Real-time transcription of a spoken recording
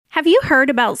Have you heard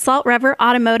about Salt River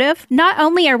Automotive? Not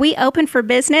only are we open for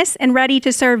business and ready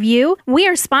to serve you, we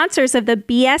are sponsors of the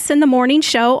BS in the Morning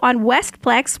show on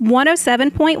Westplex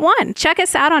 107.1. Check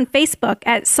us out on Facebook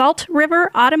at Salt River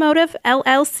Automotive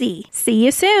LLC. See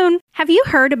you soon. Have you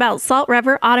heard about Salt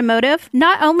River Automotive?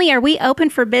 Not only are we open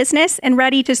for business and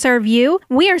ready to serve you,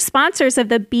 we are sponsors of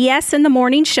the BS in the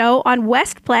Morning show on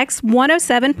Westplex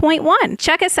 107.1.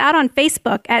 Check us out on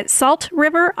Facebook at Salt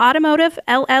River Automotive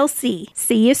LLC.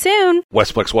 See you soon.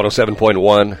 Westplex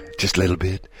 107.1, just a little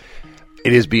bit.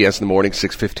 It is BS in the Morning,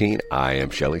 6:15. I am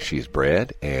Shelley. She's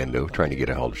Brad, and trying to get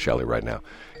a hold of Shelley right now.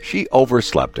 She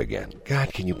overslept again.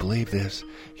 God, can you believe this?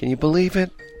 Can you believe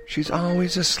it? She's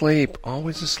always asleep,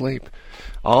 always asleep,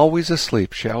 always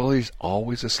asleep. Shelley's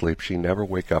always asleep. She never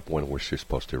wake up when she's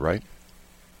supposed to, right?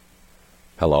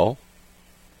 Hello?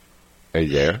 Are you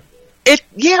there?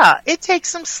 It takes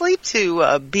some sleep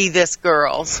to be this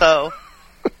girl, so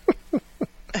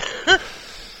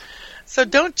so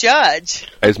don't judge.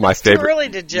 It's my favorite. Too early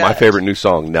to judge. My favorite new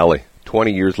song, Nelly.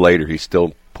 20 years later, he's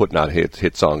still putting out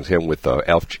hit songs. Him with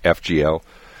FGL.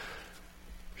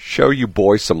 Show you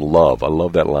boys some love. I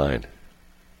love that line.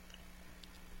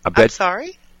 I'm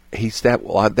sorry?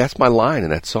 That's my line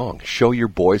in that song. Show your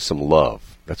boys some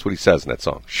love. That's what he says in that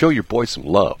song. Show your boys some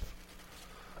love.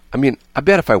 I mean, I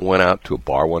bet if I went out to a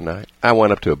bar one night, I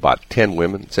went up to about 10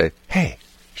 women and say, hey,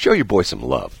 show your boys some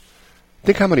love.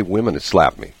 Think how many women would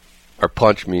slap me or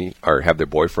punch me or have their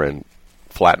boyfriend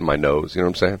flatten my nose. You know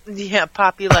what I'm saying? Yeah,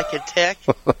 pop you like a tick.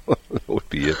 That would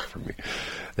be it for me.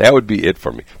 That would be it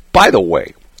for me. By the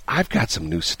way, I've got some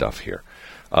new stuff here.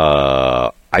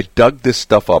 I dug this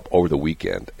stuff up over the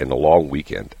weekend, in the long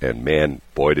weekend, and man,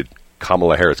 boy, did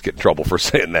Kamala Harris get in trouble for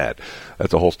saying that.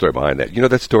 That's a whole story behind that. You know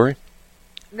that story?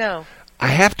 No. I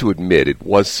have to admit, it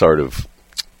was sort of,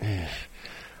 it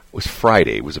was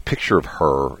Friday. It was a picture of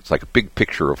her. It's like a big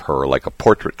picture of her, like a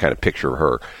portrait kind of picture of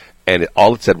her. And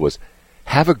all it said was,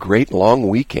 have a great long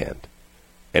weekend.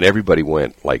 And everybody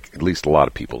went, like, at least a lot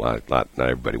of people, not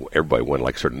everybody went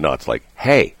like sort of nuts, like,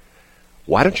 hey,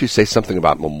 why don't you say something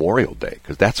about Memorial Day?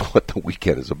 Because that's what the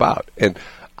weekend is about. And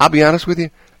I'll be honest with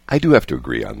you, I do have to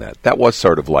agree on that. That was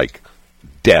sort of like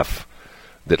deaf,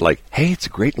 that like, hey, it's a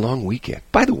great long weekend.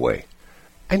 By the way,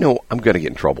 I know I'm going to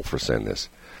get in trouble for saying this,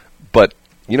 but,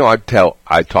 you know, I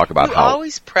talk about you how... You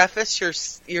always preface your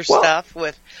stuff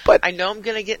with, I know I'm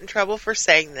going to get in trouble for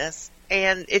saying this.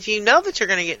 And if you know that you're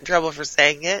going to get in trouble for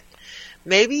saying it,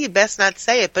 maybe you best not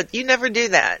say it, but you never do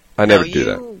that. I never do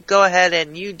that. You go ahead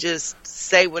and you just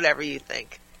say whatever you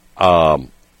think.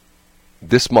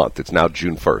 This month, it's now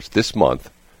June 1st, this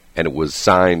month, and it was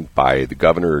signed by the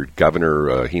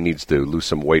governor. He needs to lose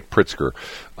some weight, Pritzker,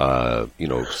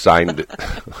 signed it.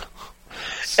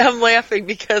 I'm laughing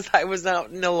because I was out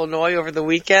in Illinois over the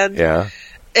weekend. Yeah.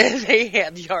 And they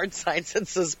had yard signs that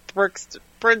says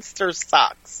Pritzker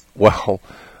sucks. Well,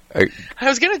 I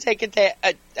was going to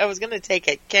take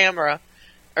a camera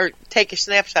or take a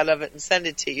snapshot of it and send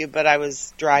it to you, but I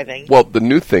was driving. Well, the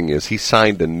new thing is he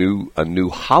signed a new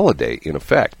holiday in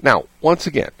effect. Now, once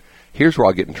again, here's where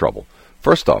I'll get in trouble.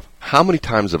 First off, how many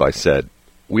times have I said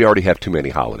we already have too many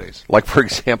holidays? Like, for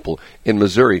example, in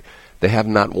Missouri, they have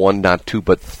not one, not two,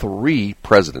 but 3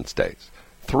 President's Days.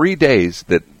 3 days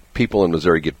that people in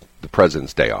Missouri get the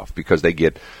President's Day off because they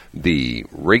get the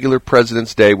regular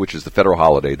President's Day, which is the federal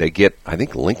holiday. They get, I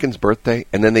think, Lincoln's birthday,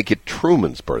 and then they get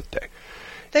Truman's birthday.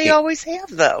 They always have,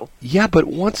 though. Yeah, but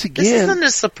once again... This isn't a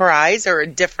surprise or a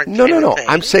different No. thing.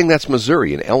 I'm saying that's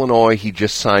Missouri. In Illinois, he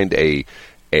just signed a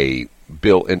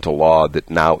bill into law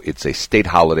that now it's a state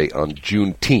holiday on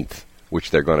Juneteenth, which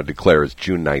they're going to declare as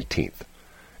June 19th.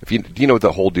 Do you know what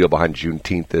the whole deal behind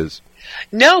Juneteenth is?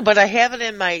 No, but I have it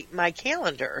in my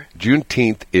calendar.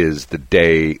 Juneteenth is the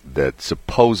day that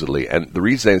supposedly, and the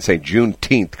reason they say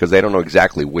Juneteenth, because they don't know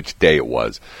exactly which day it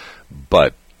was,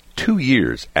 but 2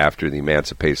 years after the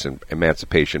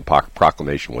Emancipation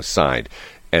Proclamation was signed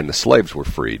and the slaves were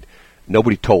freed,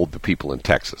 nobody told the people in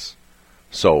Texas.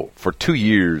 So for 2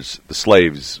 years, the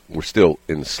slaves were still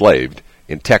enslaved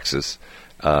in Texas,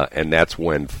 and that's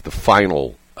when the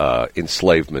final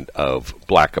enslavement of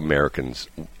black Americans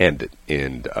ended.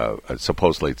 And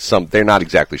supposedly, they're not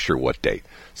exactly sure what date,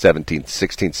 17th,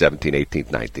 16th, 17th,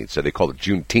 18th, 19th. So they call it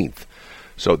Juneteenth.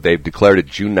 So they've declared it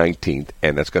June 19th,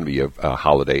 and that's going to be a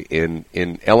holiday in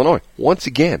Illinois. Once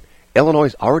again, Illinois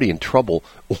is already in trouble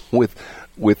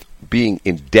with being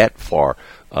in debt for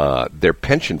their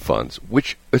pension funds,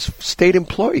 which is state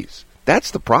employees.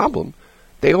 That's the problem.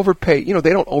 They overpay.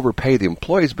 They don't overpay the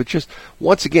employees, but just,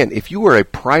 once again, if you were a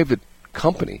private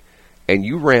company and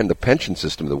you ran the pension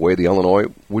system the way the Illinois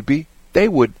would be,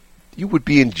 you would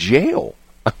be in jail.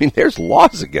 I mean, there's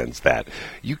laws against that.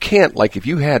 You can't, like,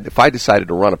 if I decided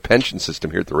to run a pension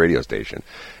system here at the radio station,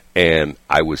 and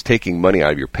I was taking money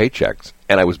out of your paychecks,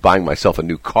 and I was buying myself a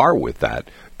new car with that,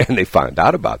 and they found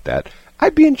out about that,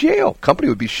 I'd be in jail. Company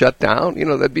would be shut down.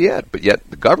 That'd be it. But yet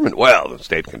the government, the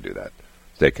state can do that.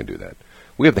 State can do that.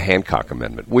 We have the Hancock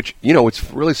Amendment, which,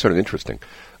 it's really sort of interesting.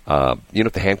 You know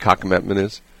what the Hancock Amendment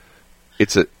is?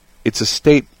 It's a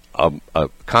state, a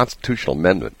constitutional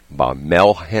amendment by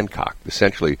Mel Hancock.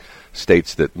 Essentially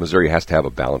states that Missouri has to have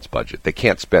a balanced budget. They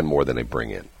can't spend more than they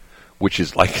bring in, which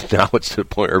is like, now it's to the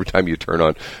point every time you turn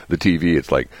on the TV,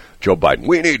 it's like Joe Biden,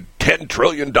 we need $10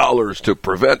 trillion to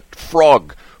prevent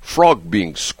frog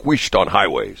being squished on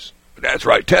highways. That's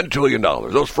right, $10 trillion.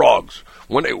 Those frogs.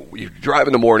 When you drive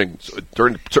in the morning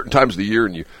during certain times of the year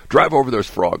and you drive over those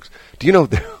frogs. Do you know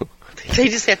they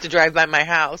just have to drive by my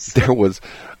house?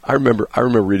 I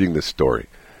remember reading this story,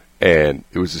 and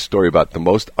it was a story about the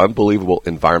most unbelievable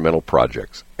environmental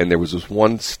projects. And there was this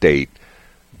one state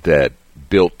that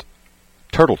built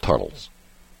turtle tunnels.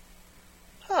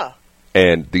 Huh.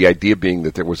 And the idea being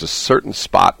that there was a certain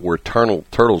spot where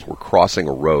turtles were crossing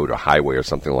a road, a highway or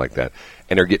something like that,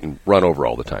 and they're getting run over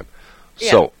all the time.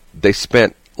 Yeah. So they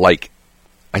spent it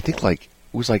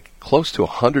was close to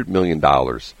 $100 million,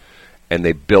 and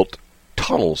they built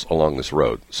tunnels along this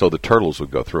road so the turtles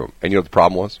would go through them. And you know what the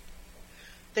problem was?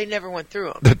 They never went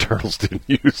through them. The turtles didn't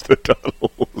use the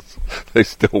tunnels. They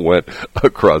still went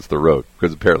across the road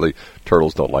because apparently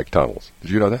turtles don't like tunnels.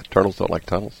 Did you know that? Turtles don't like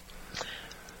tunnels?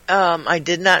 I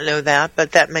did not know that,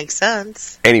 but that makes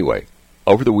sense. Anyway,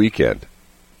 over the weekend,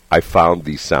 I found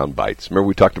these sound bites. Remember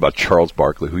we talked about Charles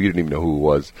Barkley, who you didn't even know who he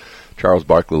was. Charles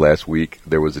Barkley last week,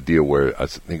 there was a deal where, I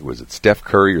think it was Steph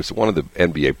Curry or one of the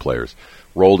NBA players,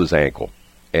 rolled his ankle.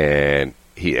 And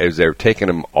as they were taking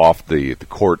him off the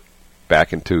court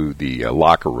back into the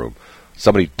locker room,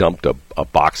 somebody dumped a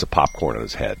box of popcorn on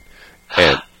his head.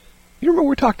 And you remember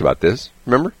we talked about this,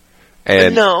 remember?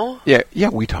 And no. Yeah,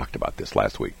 we talked about this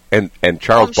last week. And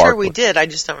Charles I'm Barkley. sure we did, I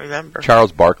just don't remember.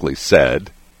 Charles Barkley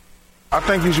said, I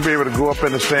think you should be able to go up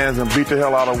in the stands and beat the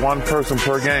hell out of one person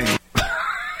per game.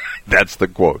 That's the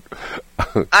quote.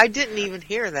 I didn't even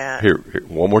hear that. Here,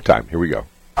 one more time. Here we go.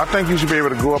 I think you should be able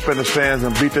to go up in the stands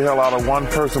and beat the hell out of one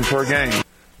person per game.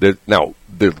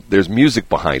 There's music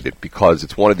behind it because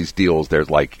it's one of these deals.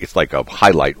 It's like a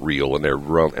highlight reel, and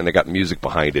they got music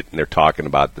behind it, and they're talking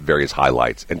about the various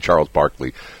highlights. And Charles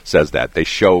Barkley says that they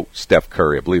show Steph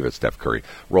Curry, I believe it's Steph Curry,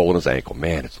 rolling his ankle.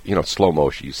 Man, it's slow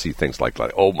motion. You see things like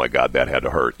oh my God, that had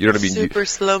to hurt. You know what I mean? Super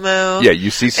slow mo. Yeah,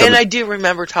 you see some. And I do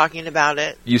remember talking about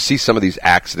it. You see some of these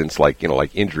accidents, like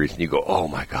injuries, and you go, oh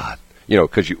my God,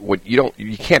 because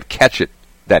you can't catch it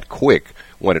that quick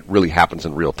when it really happens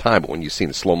in real time. But when you see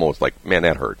in slow-mo, it's like, man,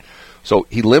 that hurt. So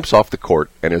he limps off the court,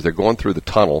 and as they're going through the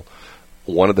tunnel,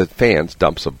 one of the fans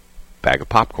dumps a bag of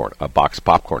popcorn, a box of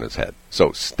popcorn in his head.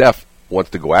 So Steph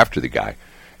wants to go after the guy,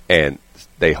 and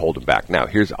they hold him back. Now,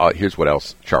 here's what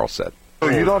else Charles said. So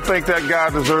you don't think that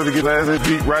guy deserved to get his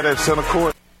beat right at center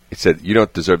court? He said, you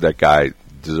don't deserve that guy,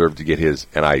 deserve to get his,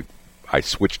 and I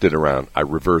switched it around. I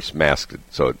reverse masked it.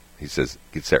 So he says,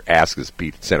 gets their asses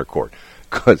beat at center court.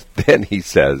 Because then he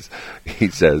says,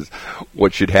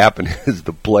 what should happen is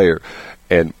the player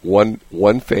and one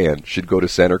fan should go to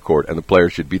center court and the player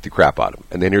should beat the crap out of him.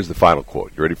 And then here's the final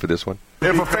quote. You ready for this one?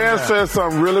 If a fan says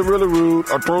something really, really rude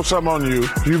or throw something on you,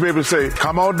 you be able to say,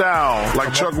 come on down.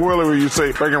 Like Chuck Woolery, where you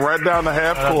say, bring him right down to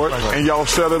half court and y'all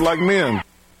settle it like men.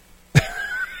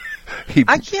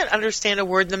 I can't understand a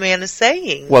word the man is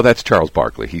saying. Well, that's Charles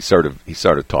Barkley. He sort of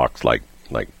talks like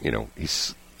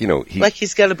he's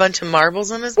got a bunch of marbles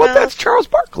in his mouth. Well, that's Charles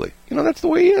Barkley. That's the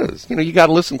way he is. You got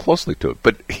to listen closely to it.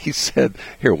 But he said,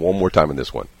 here, one more time in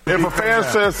this one. If a fan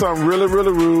says something really,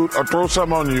 really rude or throw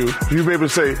something on you, you be able to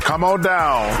say, come on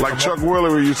down. Like Chuck Woolery,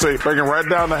 where you say, bring him right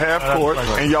down to half court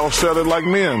and y'all settle it like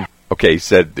men. Okay, he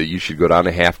said that you should go down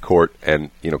to half court and,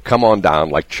 come on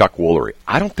down like Chuck Woolery.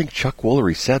 I don't think Chuck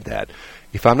Woolery said that.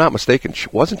 If I'm not mistaken,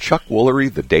 wasn't Chuck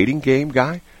Woolery the dating game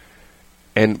guy?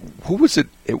 And who was it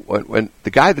when the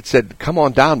guy that said "come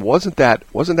on down"? Wasn't that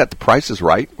The Price Is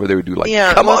Right, where they would do come on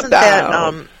down? Wasn't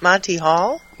that Monty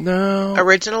Hall? No,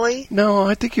 originally. No,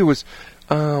 I think it was.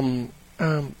 I'm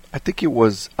trying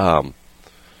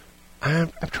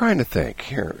to think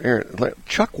here.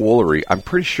 Chuck Woolery, I'm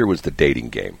pretty sure was the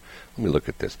dating game. Let me look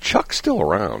at this. Chuck's still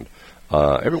around.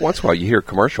 Every once in a while, you hear a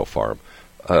commercial for him.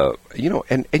 And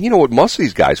you know what? Most of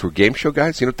these guys were game show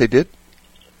guys. You know what they did?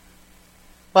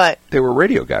 What? They were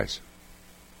radio guys.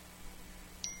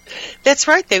 That's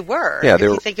right, they were. Yeah, if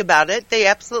you think about it, they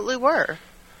absolutely were.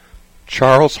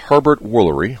 Charles Herbert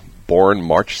Woolery, born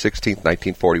March 16th,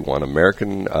 1941.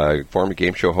 American former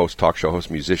game show host, talk show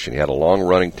host, musician. He had a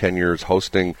long-running 10 years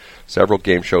hosting several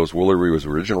game shows. Woolery was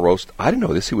original host. I didn't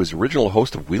know this. He was original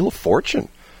host of Wheel of Fortune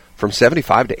from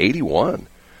 75 to 81.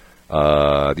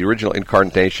 The original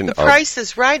incarnation of... The Price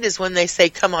is Right is when they say,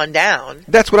 come on down.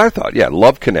 That's what I thought, yeah.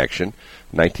 Love Connection,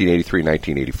 1983,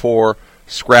 1984.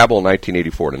 Scrabble,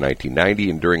 1984 to 1990,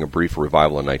 and during a brief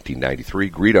revival in 1993.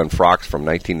 Greed on Frocks from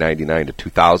 1999 to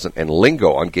 2000, and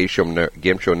Lingo on Game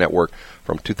Show Network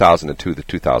from 2002 to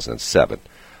 2007.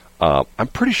 I'm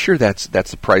pretty sure that's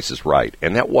The Price is Right,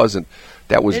 and that wasn't...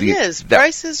 It is.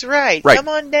 Price is right. Come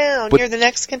on down. You're the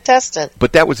next contestant.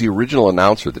 But that was the original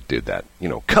announcer that did that.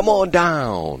 Come on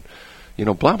down.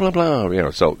 Blah, blah,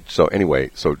 blah. So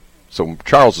anyway, so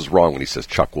Charles is wrong when he says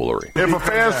Chuck Woolery. If a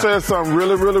fan says something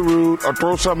really, really rude or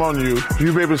throw something on you,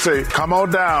 you maybe say, come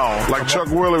on down. Like Chuck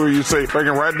Woolery, you say,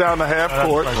 breaking right down the half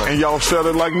court, and y'all settle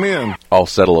it like men. I'll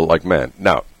settle it like men.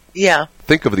 Now, yeah.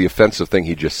 Think of the offensive thing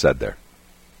he just said there.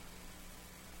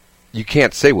 You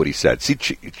can't say what he said. See,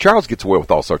 Charles gets away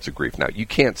with all sorts of grief now. You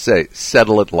can't say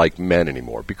settle it like men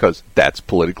anymore because that's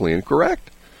politically incorrect.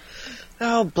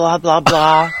 Oh, blah, blah,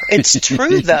 blah. It's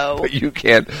true, though. But you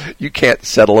can't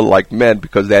settle it like men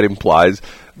because that implies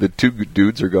the two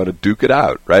dudes are going to duke it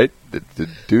out, right? The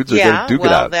dudes are going to duke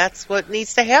it out. That's what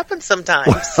needs to happen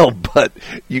sometimes. Well, but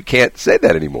you can't say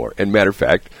that anymore. And matter of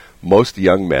fact, most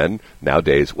young men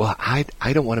nowadays, I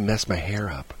don't want to mess my hair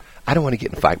up. I don't want to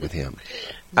get in a fight with him.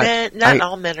 Not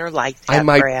all men are like that,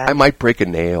 Brad. I might break a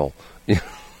nail.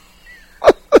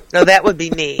 No, that would be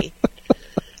me.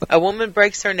 A woman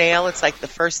breaks her nail, it's like the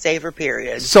first day of her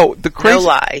period. So the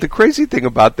the crazy thing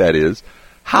about that is,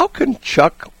 how can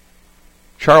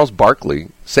Charles Barkley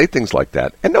say things like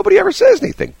that and nobody ever says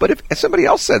anything? But if somebody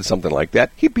else said something like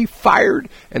that, he'd be fired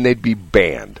and they'd be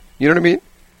banned. You know what I mean?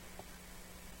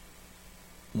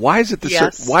 Why is it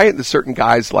why do certain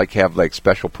guys have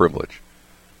special privilege?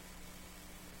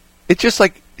 It's just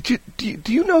like, do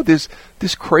you know this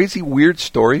crazy weird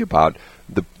story about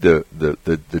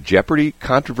the Jeopardy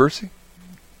controversy?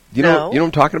 You know what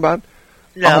I'm talking about?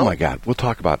 No. Oh my God, we'll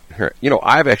talk about here.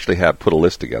 I've actually put a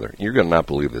list together. You're going to not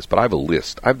believe this, but I have a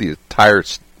list. I have the entire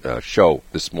show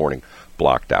this morning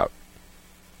blocked out.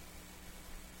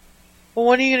 Well,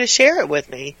 when are you going to share it with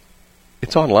me?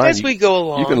 It's online. As we go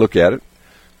along. You can look at it.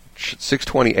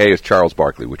 620A is Charles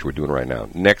Barkley, which we're doing right now.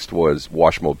 Next was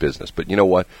Washmo Business. But you know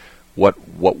what? What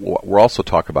we're also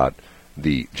talking about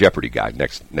the Jeopardy guy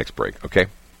next break, okay?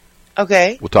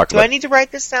 Okay. We'll talk about. Do I need to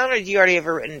write this down, or do you already have it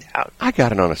written down? I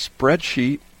got it on a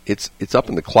spreadsheet. It's up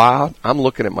in the cloud. I'm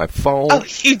looking at my phone. Oh,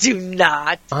 you do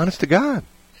not. Honest to God.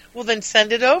 Well, then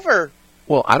send it over.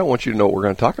 Well, I don't want you to know what we're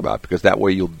going to talk about because that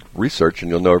way you'll research and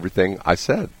you'll know everything I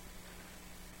said.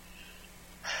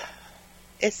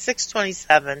 It's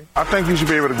 6:27. I think you should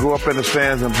be able to go up in the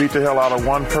stands and beat the hell out of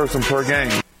one person per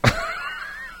game.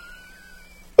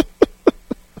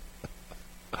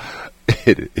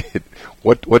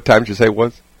 What time did you say it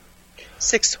was?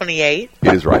 6:28.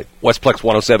 It is right. Westplex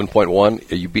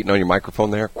 107.1. Are you beating on your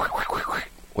microphone there?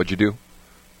 What'd you do?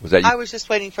 Was that you? I was just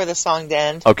waiting for the song to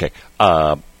end. Okay.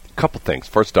 Couple things.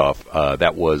 First off,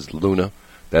 that was Luna.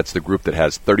 That's the group that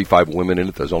has 35 women in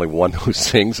it. There's only one who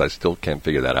sings. I still can't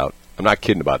figure that out. I'm not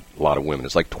kidding about a lot of women.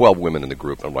 It's like 12 women in the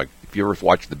group. I'm like, if you ever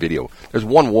watch the video, there's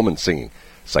one woman singing.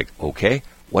 It's like, okay,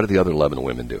 what do the other 11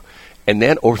 women do? And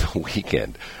then over the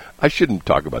weekend, I shouldn't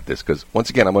talk about this because, once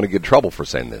again, I'm going to get in trouble for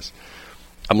saying this.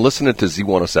 I'm listening to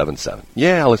Z1077.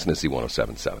 Yeah, I listen to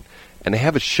Z1077. And they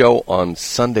have a show on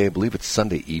Sunday. I believe it's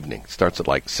Sunday evening. It starts at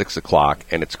like 6 o'clock,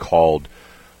 and it's called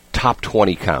Top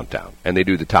 20 Countdown. And they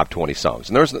do the top 20 songs.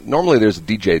 And normally there's a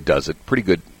DJ that does it. Pretty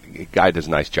good guy, does a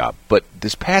nice job. But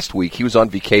this past week, he was on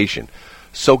vacation.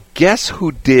 So guess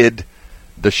who did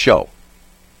the show?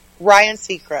 Ryan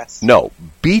Seacrest. No,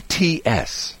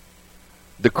 BTS.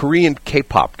 The Korean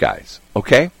K-pop guys,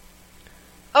 okay?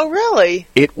 Oh, really?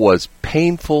 It was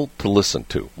painful to listen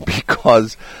to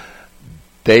because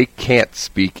they can't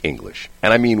speak English.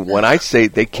 And I mean, when I say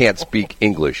they can't speak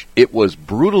English, it was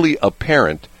brutally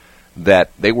apparent that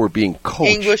they were being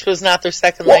coached. English was not their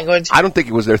second language? I don't think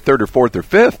it was their third or fourth or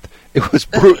fifth. It was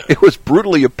it was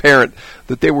brutally apparent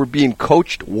that they were being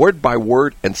coached word by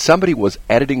word, and somebody was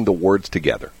editing the words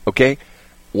together, okay?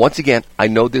 Once again, I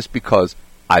know this because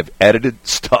I've edited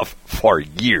stuff for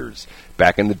years.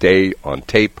 Back in the day on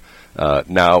tape.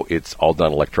 Now it's all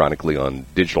done electronically on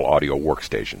digital audio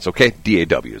workstations. Okay,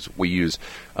 DAWs. We use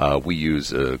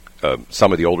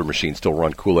some of the older machines still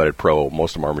run Cool Edit Pro.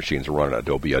 Most of our machines are running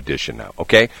Adobe Audition now.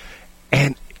 Okay,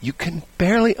 and you can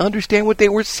barely understand what they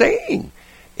were saying.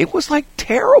 It was like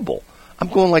terrible. I'm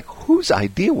going like, whose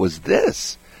idea was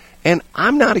this? And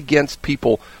I'm not against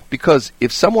people, because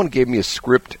if someone gave me a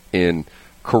script in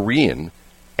Korean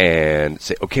and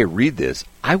say, okay, read this,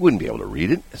 I wouldn't be able to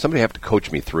read it. Somebody would have to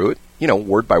coach me through it,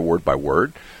 word by word by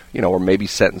word, or maybe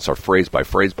sentence or phrase by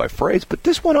phrase by phrase. But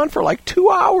this went on for like 2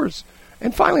 hours.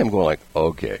 And finally I'm going like,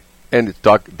 okay. And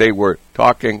they were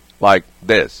talking like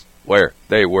this, where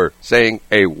they were saying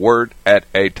a word at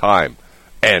a time.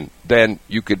 And then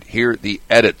you could hear the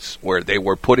edits where they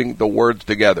were putting the words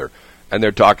together. And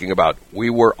they're talking about, we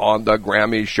were on the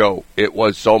Grammy show. It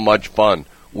was so much fun.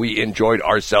 We enjoyed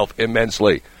ourselves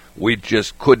immensely. We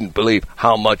just couldn't believe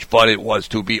how much fun it was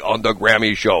to be on the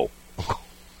Grammy show.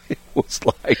 It was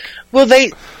like... Well,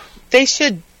 they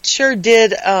sure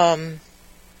did...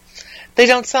 they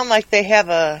don't sound like they have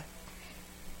a...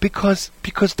 Because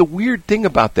the weird thing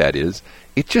about that is,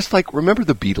 it's just like, remember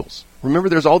the Beatles. Remember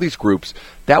there's all these groups.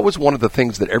 That was one of the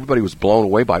things that everybody was blown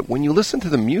away by. When you listen to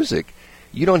the music,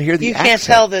 you don't hear the accent. You can't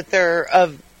tell that they're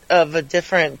of a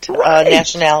different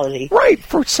nationality. Right.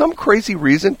 For some crazy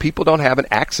reason, people don't have an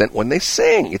accent when they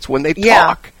sing. It's when they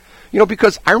talk.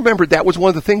 Because I remember that was one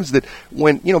of the things that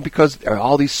when, because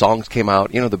all these songs came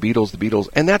out, the Beatles,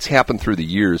 and that's happened through the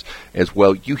years as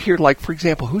well. You hear, like, for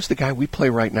example, who's the guy we play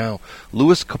right now?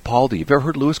 Louis Capaldi. Have you ever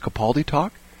heard Louis Capaldi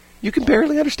talk? You can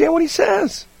barely understand what he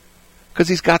says because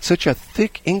he's got such a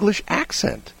thick English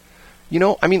accent.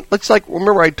 It's like,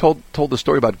 remember I told the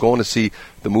story about going to see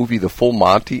the movie The Full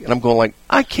Monty, and I'm going like,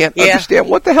 I can't understand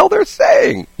what the hell they're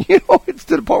saying. It's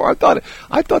to the point where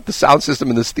I thought the sound system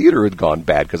in this theater had gone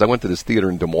bad, because I went to this theater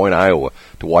in Des Moines, Iowa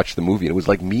to watch the movie, and it was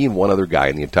like me and one other guy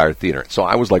in the entire theater. So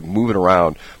I was like moving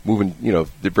around, the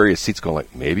various seats, going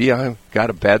like, maybe I've got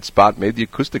a bad spot, maybe the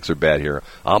acoustics are bad here.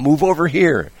 I'll move over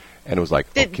here. And it was like,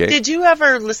 okay. Did you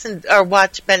ever listen or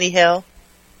watch Benny Hill?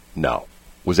 No.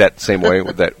 Was that the same way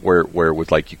where it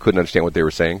was like you couldn't understand what they were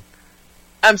saying?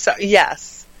 I'm sorry.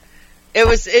 Yes, it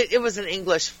was an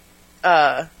English.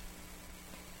 It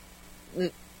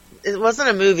wasn't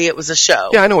a movie. It was a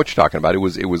show. Yeah, I know what you're talking about. It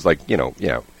was like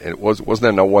it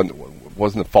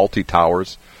wasn't it Faulty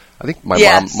Towers? I think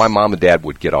my mom and dad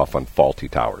would get off on Faulty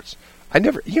Towers. I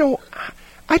never,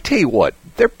 I tell you what,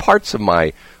 they're parts of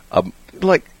my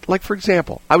like for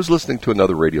example, I was listening to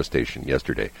another radio station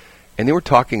yesterday, and they were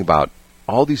talking about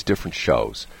all these different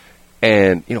shows,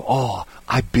 and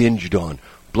I binged on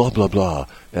blah blah blah,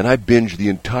 and I binged the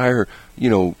entire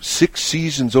 6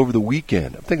 seasons over the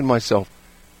weekend. I'm thinking to myself,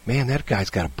 man, that guy's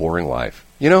got a boring life,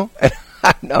 and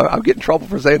I'm getting in trouble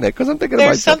for saying that, because I'm thinking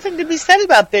there's to myself, something to be said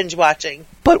about binge watching.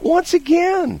 But once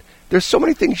again, there's so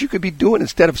many things you could be doing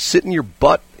instead of sitting your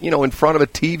butt in front of a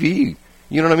TV.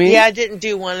 You know what I mean? Yeah, I didn't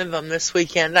do one of them this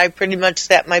weekend. I pretty much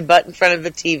sat my butt in front of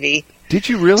the TV. Did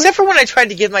you really? Except for when I tried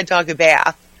to give my dog a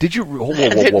bath. Did you? It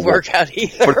didn't work out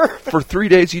either. For 3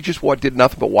 days, you just did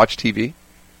nothing but watch TV?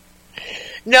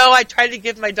 No, I tried to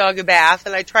give my dog a bath,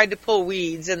 and I tried to pull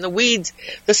weeds. And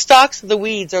the stalks of the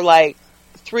weeds are like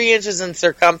 3 inches in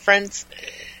circumference.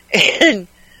 And,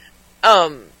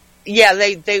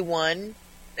 they won.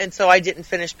 And so I didn't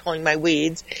finish pulling my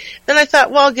weeds. Then I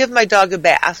thought, well, I'll give my dog a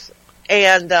bath.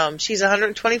 And she's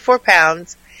 124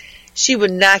 pounds. She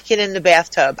would not get in the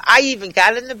bathtub. I even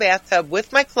got in the bathtub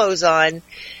with my clothes on,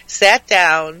 sat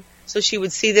down, so she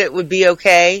would see that it would be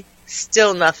okay.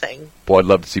 Still nothing. Boy, I'd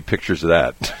love to see pictures of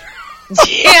that.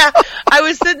 Yeah, I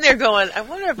was sitting there going, I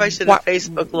wonder if I should have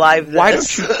Facebook Live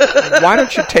this. Why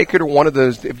don't you take her to one of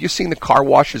those? Have you seen the car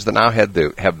washes that now have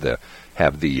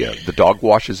the dog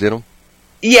washes in them?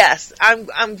 Yes,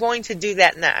 I'm going to do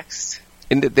that next.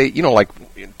 And they,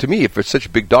 to me, if it's such a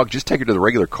big dog, just take her to the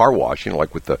regular car wash,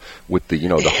 like with the the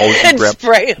hose and grab,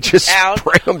 spray them just down,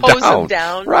 spray them hose down. them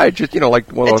down, right? Just like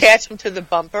one of those, attach them to the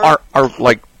bumper, or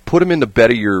like put them in the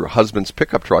bed of your husband's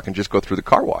pickup truck and just go through the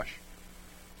car wash.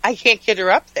 I can't get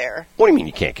her up there. What do you mean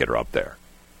you can't get her up there?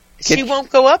 She won't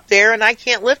go up there, and I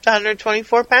can't lift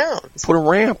 124 pounds. Put a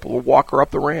ramp. We'll walk her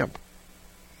up the ramp.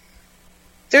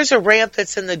 There's a ramp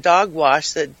that's in the dog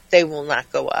wash that they will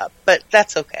not go up, but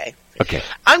that's okay. Okay.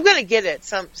 I'm going to get it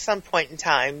some point in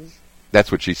time.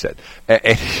 That's what she said.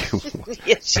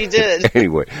 Yes, she did.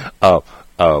 Anyway, what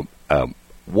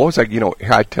was I, here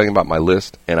I tell you about my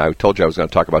list, and I told you I was going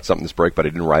to talk about something this break, but I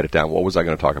didn't write it down. What was I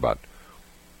going to talk about?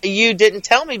 You didn't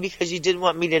tell me because you didn't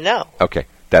want me to know. Okay,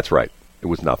 that's right. It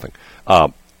was nothing.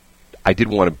 I did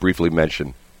want to briefly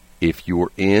mention, if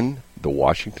you're in the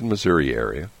Washington, Missouri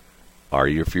area, or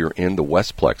if you're in the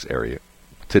Westplex area,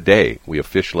 today we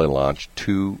officially launched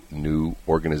 2 new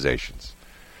organizations.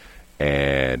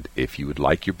 And if you would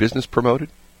like your business promoted,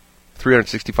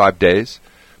 365 days,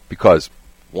 because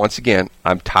once again,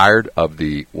 I'm tired of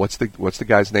what's the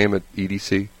guy's name at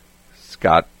EDC?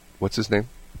 Scott, what's his name?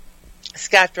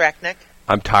 Scott Drachnick.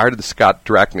 I'm tired of the Scott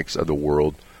Drachnicks of the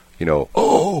world. You know,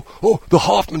 the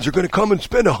Hoffmans are going to come and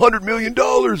spend $100 million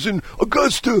in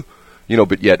Augusta. You know,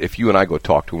 but yet if you and I go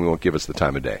talk to them, we won't give us the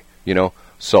time of day. You know,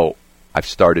 so I've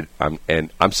started,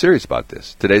 and I'm serious about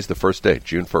this. Today's the first day,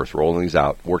 June 1st, rolling these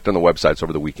out. Worked on the websites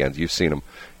over the weekends. You've seen them.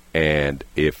 And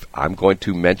if I'm going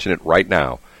to mention it right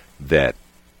now, that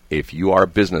if you are a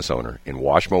business owner in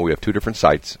Washmo, we have two different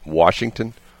sites,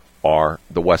 Washington or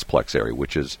the Westplex area,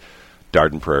 which is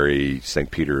Darden Prairie,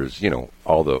 St. Peter's, you know,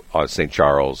 all the St.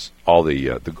 Charles, all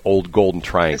the old Golden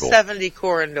Triangle. The 70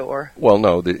 Corridor. Well,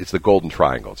 no, it's the Golden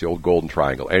Triangle. It's the old Golden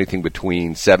Triangle. Anything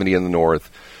between 70 in the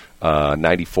north,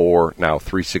 94, now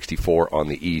 364 on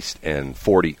the east, and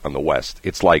 40 on the west.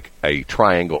 It's like a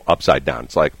triangle upside down.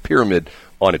 It's like a pyramid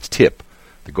on its tip,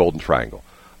 the Golden Triangle,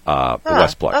 the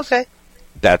Westplex. Okay.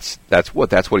 That's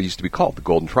what it used to be called, the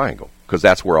Golden Triangle, because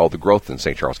that's where all the growth in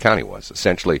St. Charles County was.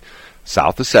 Essentially,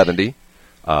 south of 70,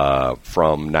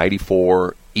 from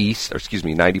 94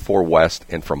 west,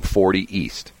 and from 40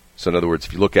 east. So in other words,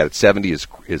 if you look at it, 70 is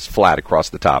flat across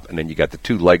the top, and then you got the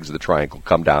two legs of the triangle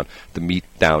come down to meet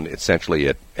down essentially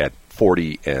at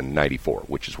 40 and 94,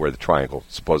 which is where the triangle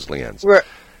supposedly ends.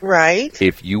 Right.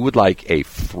 If you would like a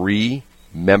free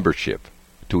membership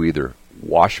to either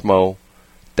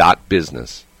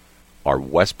Washmo.business or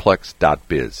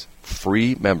Westplex.biz,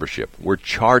 free membership. We're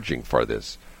charging for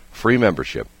this. Free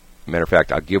membership. Matter of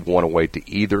fact, I'll give one away to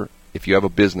either. If you have a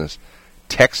business,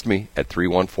 text me at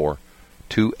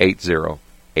 314-280-8880.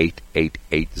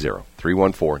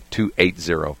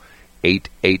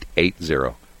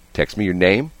 314-280-8880. Text me your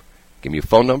name, give me a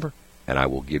phone number, and I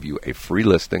will give you a free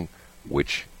listing,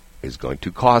 which is going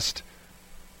to cost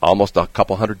almost a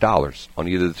couple $100 on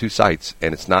either of the two sites.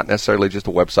 And it's not necessarily just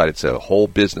a website. It's a whole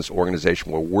business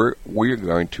organization where we're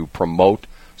going to promote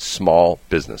small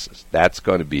businesses. That's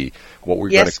going to be what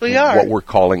we're what we're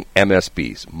calling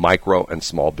MSBs, micro and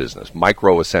small business.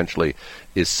 Micro essentially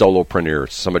is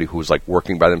solopreneur, somebody who's like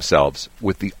working by themselves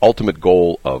with the ultimate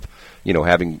goal of, you know,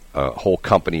 having a whole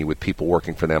company with people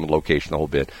working for them, location, the whole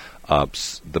bit.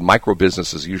 The micro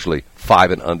business is usually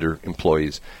 5 and under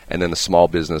employees, and then the small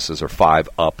businesses are 5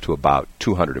 up to about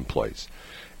 200 employees.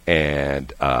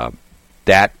 And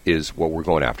that is what we're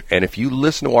going after. And if you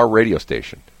listen to our radio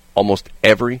station, almost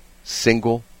every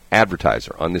single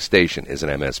advertiser on this station is an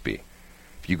MSB.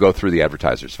 If you go through the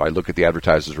advertisers, if I look at the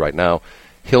advertisers right now,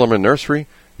 Hillerman Nursery,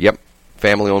 yep,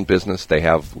 family-owned business. They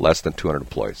have less than 200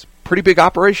 employees. Pretty big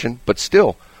operation, but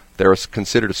still, they're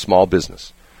considered a small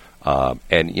business.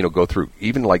 And, you know, go through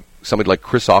even like somebody like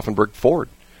Chris Offenberg Ford,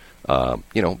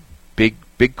 you know, big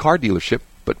car dealership,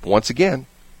 but once again,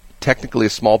 technically a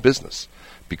small business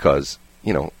because,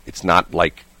 you know, it's not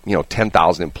like, you know,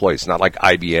 10,000 employees. It's not like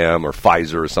IBM or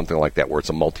Pfizer or something like that where it's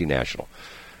a multinational.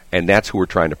 And that's who we're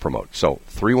trying to promote. So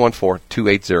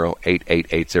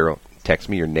 314-280-8880. Text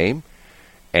me your name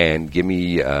and give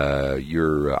me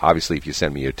your, obviously if you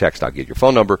send me a text, I'll get your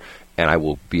phone number and I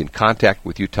will be in contact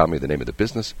with you. Tell me the name of the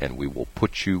business and we will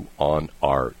put you on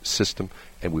our system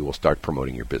and we will start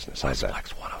promoting your business.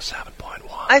 Westplex 107.1.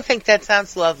 I think that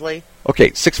sounds lovely.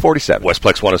 Okay, 647.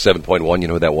 Westplex 107.1. You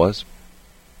know who that was?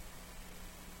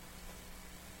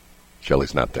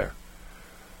 Shelley's not there.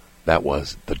 That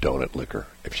was the Donut Liquor.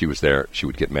 If she was there, she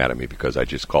would get mad at me because I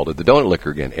just called it the Donut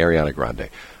Liquor again. Ariana Grande.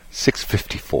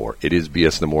 6:54. It is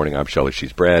BS in the Morning. I'm Shelley.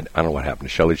 She's Brad. I don't know what happened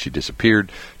to Shelley. She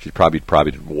disappeared. She's probably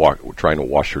trying to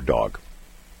wash her dog.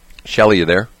 Shelley, you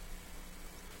there?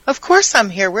 Of course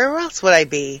I'm here. Where else would I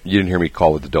be? You didn't hear me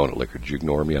call it the Donut Liquor. Did you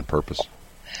ignore me on purpose?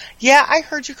 Yeah, I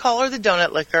heard you call her the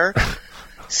Donut Liquor.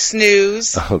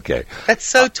 Snooze. Okay. That's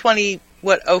so 05?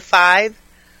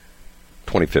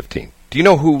 2015. Do you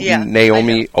know who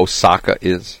Naomi Osaka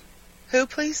is? Who,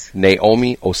 please?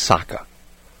 Naomi Osaka.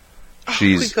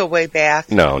 We go way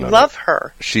back. No. Love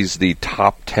her. She's the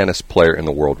top tennis player in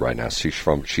the world right now.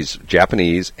 She's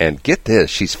Japanese, and get this,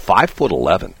 she's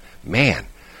 5'11". Man,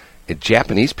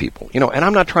 Japanese people, you know, and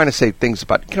I'm not trying to say things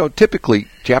about, you know, typically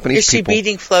Japanese people. Is she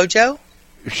beating Flojo?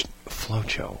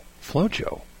 Flojo?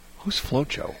 Who's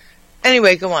Flojo?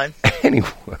 Anyway, go on. Anyway.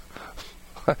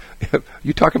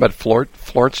 You talking about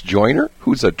Florence Joyner,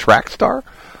 who's a track star?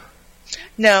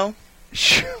 No.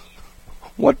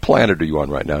 What planet are you on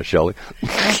right now, Shelley?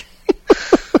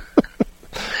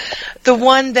 The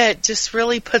one that just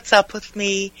really puts up with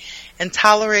me and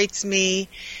tolerates me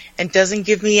and doesn't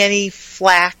give me any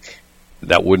flack.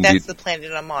 That's the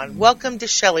planet I'm on. Welcome to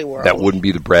Shelley World. That wouldn't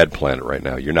be the Brad planet right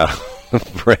now. You're not on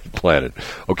the Brad planet.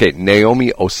 Okay,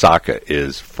 Naomi Osaka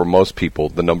is, for most people,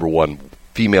 the number one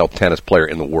female tennis player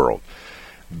in the world.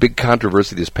 Big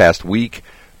controversy this past week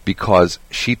because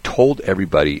she told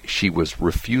everybody she was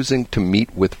refusing to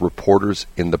meet with reporters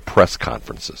in the press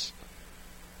conferences.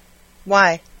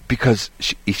 Why? Because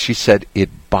she said it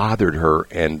bothered her,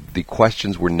 and the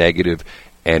questions were negative,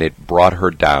 and it brought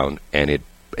her down, and it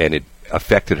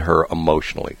affected her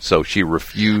emotionally. So she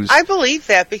refused. I believe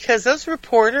that, because those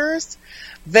reporters,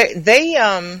 they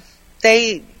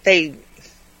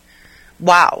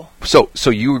wow. So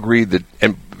you agree that,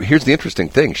 and here's the interesting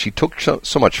thing, she took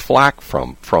so much flack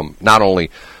from not only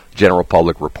general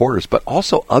public reporters, but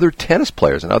also other tennis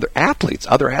players and other athletes.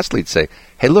 Other athletes say,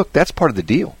 hey, look, that's part of the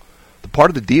deal. The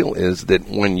part of the deal is that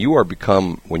when you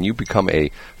become a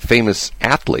famous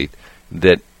athlete,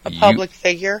 that a public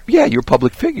figure? Yeah, you're a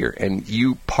public figure. And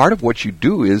part of what you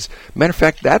do is, matter of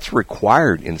fact, that's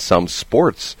required in some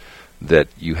sports, that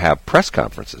you have press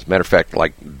conferences. Matter of fact,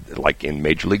 like in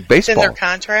Major League Baseball. It's in their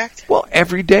contract? Well,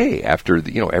 every day every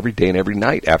day and every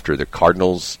night after the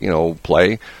Cardinals,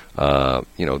 play,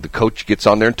 the coach gets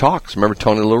on there and talks. Remember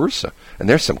Tony La Russa? And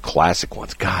there's some classic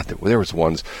ones. God, there was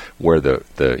ones where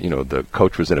the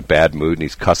coach was in a bad mood and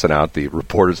he's cussing out the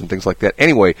reporters and things like that.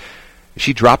 Anyway,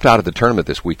 she dropped out of the tournament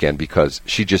this weekend because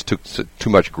she just took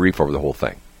too much grief over the whole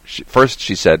thing. First,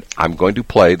 she said, I'm going to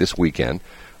play this weekend.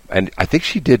 And I think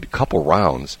she did a couple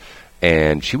rounds,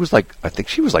 and she was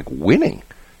winning.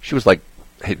 She was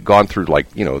had gone through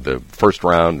the first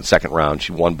round and second round.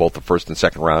 She won both the first and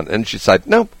second round, and she said,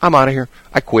 no, I'm out of here.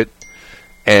 I quit.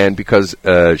 And because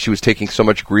she was taking so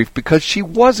much grief because she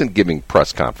wasn't giving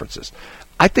press conferences.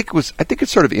 I think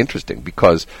it's sort of interesting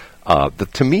because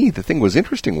to me the thing was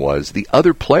interesting was the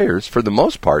other players for the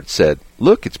most part said,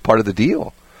 look, it's part of the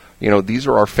deal. These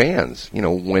are our fans.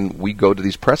 When we go to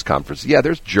these press conferences, yeah,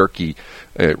 there's jerky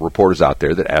reporters out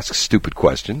there that ask stupid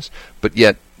questions, but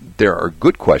yet there are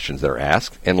good questions that are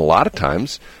asked, and a lot of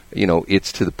times,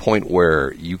 it's to the point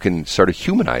where you can sort of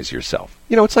humanize yourself.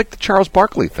 It's like the Charles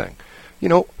Barkley thing.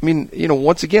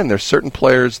 Once again, there's certain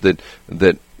players that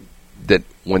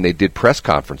when they did press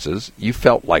conferences, you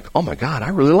felt like, oh my God, I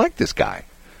really like this guy.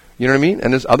 You know what I mean?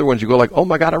 And there's other ones you go like, oh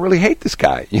my God, I really hate this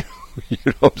guy. You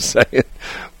know what I'm saying?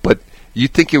 But you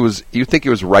think it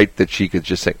was right that she could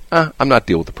just say, I'm not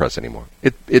dealing with the press anymore.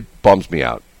 It bums me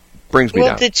out, brings me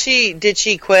down. Did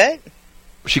she quit?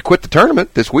 She quit the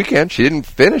tournament this weekend. She didn't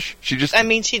finish. She just.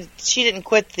 She didn't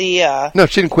quit the. No,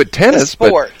 she didn't quit tennis. The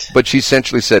sport. But she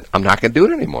essentially said, I'm not going to do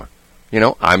it anymore.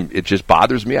 It just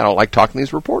bothers me. I don't like talking to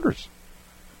these reporters.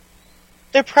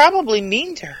 They're probably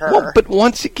mean to her. Well, but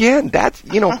once again,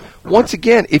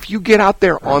 if you get out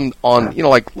there on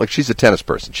like she's a tennis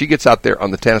person. She gets out there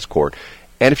on the tennis court,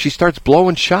 and if she starts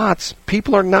blowing shots,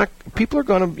 people are going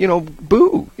to,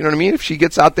 boo. You know what I mean? If she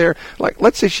gets out there, like,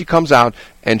 let's say she comes out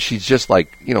and she's just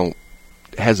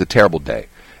has a terrible day,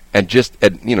 and just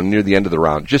at, near the end of the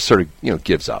round, just sort of,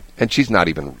 gives up, and she's not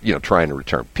even, trying to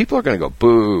return. People are going to go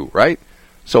boo, right?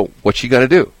 So what's she going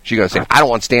to do? She's going to say, I don't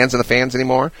want stands in the fans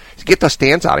anymore. Get the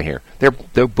stands out of here. They're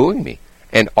booing me.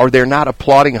 And they're not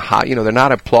applauding high, they're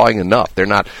not applauding enough. They're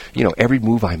not, every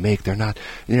move I make, they're not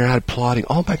applauding.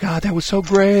 Oh my God, that was so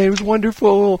great. It was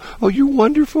wonderful. Oh, you're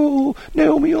wonderful.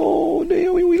 Naomi,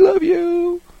 we love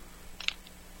you.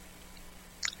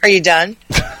 Are you done?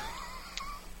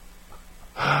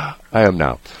 I am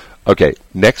now. Okay,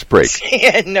 next break.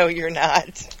 No, you're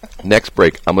not. Next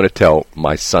break, I'm going to tell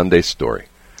my Sunday story.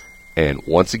 And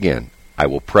once again, I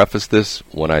will preface this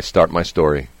when I start my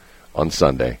story on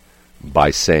Sunday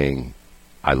by saying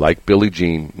I like Billie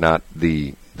Jean, not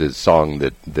the song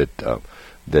that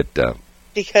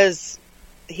because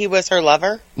he was her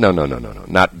lover? No.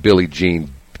 Not Billie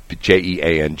Jean,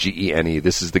 Jeangene.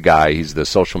 This is the guy. He's the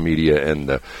social media and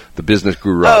the business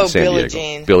guru out in San Diego.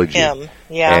 Jean. Billie Jean. Him.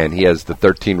 Yeah. And he has the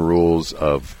 13 rules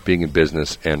of being in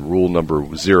business, and rule number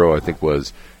 0, I think,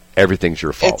 was everything's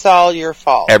your fault. It's all your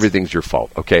fault. Everything's your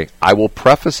fault. Okay? I will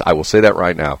say that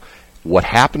right now. What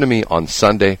happened to me on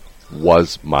Sunday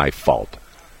was my fault.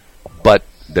 But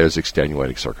there's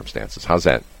extenuating circumstances. How's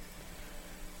that?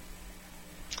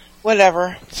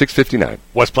 Whatever. 6:59.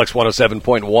 Westplex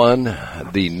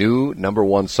 107.1, the new number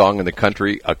one song in the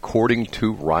country, according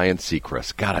to Ryan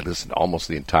Seacrest. God, I listened to almost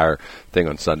the entire thing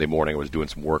on Sunday morning. I was doing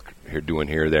some work here,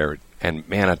 there. And,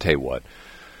 man, I tell you what,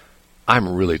 I'm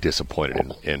really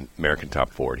disappointed in American Top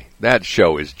 40. That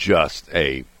show is just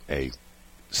a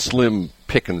slim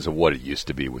pickings of what it used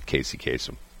to be with Casey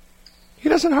Kasem. He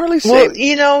doesn't hardly say...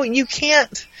 Well, you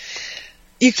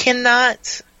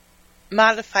cannot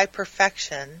modify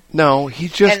perfection. No, he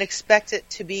just... And expect it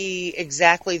to be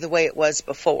exactly the way it was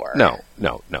before. No.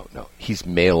 He's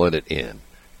mailing it in.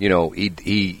 He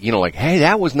like, hey,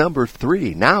 that was number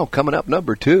 3. Now coming up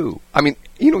number 2. I mean,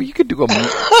 You could do a.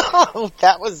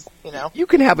 That was, You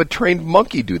can have a trained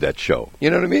monkey do that show. You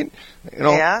know what I mean?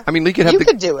 Yeah. I mean, you could have. You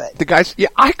could do it. The guys. Yeah,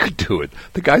 I could do it.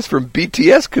 The guys from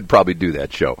BTS could probably do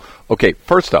that show. Okay,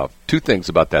 first off, two things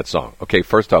about that song. Okay,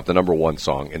 first off, the number one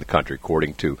song in the country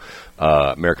according to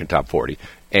American Top 40,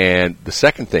 and the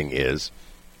second thing is,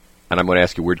 and I'm going to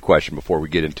ask you a weird question before we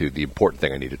get into the important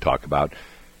thing I need to talk about.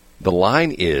 The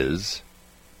line is,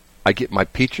 "I get my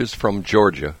peaches from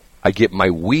Georgia. I get my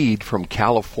weed from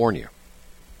California."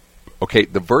 Okay,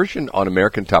 the version on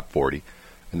American Top 40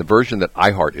 and the version that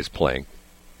iHeart is playing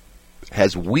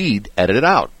has weed edited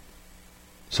out.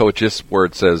 So it's just where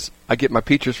it says, "I get my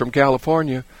peaches from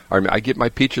California," or "I get my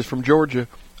peaches from Georgia.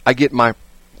 I get my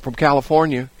from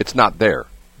California." It's not there,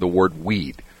 the word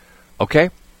weed. Okay?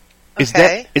 Is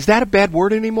that a bad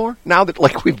word anymore? Now that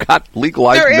we've got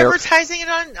legalized They're advertising it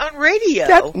on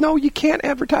radio. No, you can't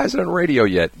advertise it on radio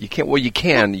yet. You can't. Well, you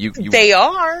can. They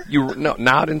are. No,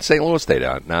 not in St. Louis. They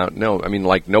don't. No. I mean,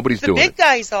 nobody's doing it. The big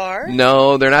guys are.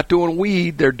 No, they're not doing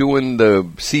weed. They're doing the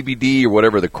CBD or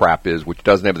whatever the crap is, which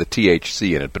doesn't have the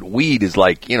THC in it. But weed is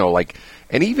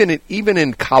and even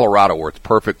in Colorado where it's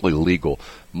perfectly legal,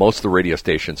 most of the radio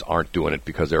stations aren't doing it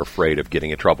because they're afraid of getting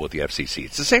in trouble with the FCC.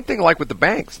 It's the same thing like with the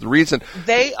banks. The reason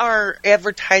they are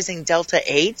advertising Delta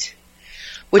 8,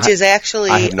 which is actually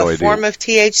a form of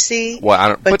THC,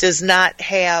 but does not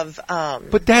have.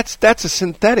 But that's a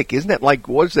synthetic, isn't it? What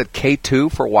was that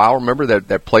K2 for a while? Remember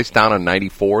that place down on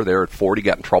 94 there at 40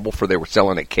 got in trouble for they were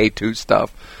selling that K2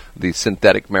 stuff, the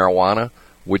synthetic marijuana,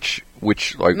 which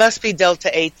must be Delta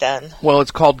 8 then. Well,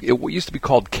 it used to be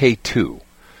called K2.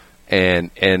 And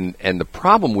the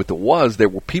problem with it was there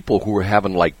were people who were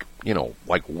having weird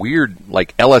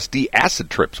LSD acid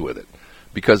trips with it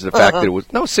because of the fact that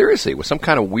it was some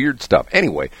kind of weird stuff.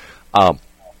 Anyway,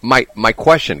 my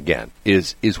question again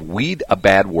is weed a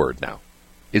bad word now?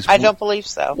 I don't believe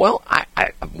so. Well,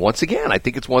 I once again I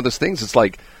think it's one of those things. It's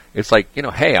like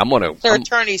hey, I'm gonna. Their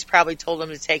attorneys probably told them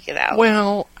to take it out.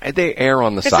 Well, they err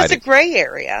on the side. It's a gray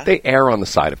area. They err on the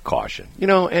side of caution,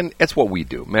 and that's what we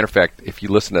do. Matter of fact, if you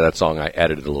listen to that song, I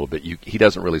edited a little bit. He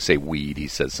doesn't really say weed; he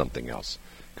says something else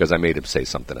because I made him say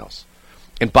something else.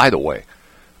 And by the way,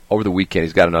 over the weekend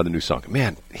he's got another new song.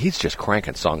 Man, he's just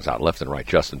cranking songs out left and right.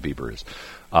 Justin Bieber is.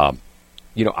 I'm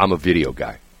a video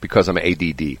guy because I'm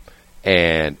ADD,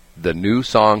 and the new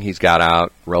song he's got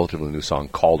out, relatively new song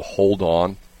called "Hold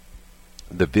On."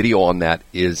 The video on that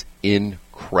is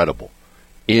incredible.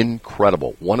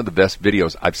 Incredible. One of the best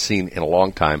videos I've seen in a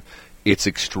long time. It's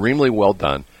extremely well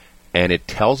done, and it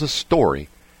tells a story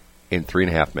in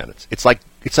 3.5 minutes. It's like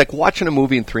watching a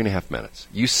movie in 3.5 minutes.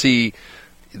 You see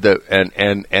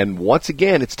and once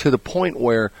again, it's to the point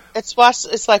where it's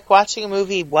like watching a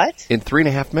movie. What? In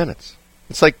 3.5 minutes.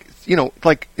 It's like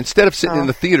instead of sitting in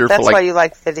the theater that's why you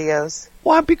like videos.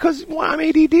 Well, because I'm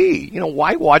ADD.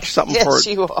 Why watch something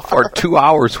for 2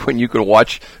 hours when you can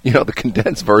watch, the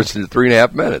condensed version in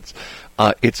 3.5 minutes?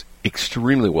 It's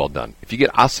extremely well done.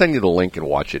 I'll send you the link and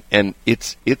watch it. And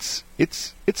it's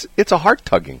a heart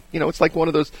tugging. It's like one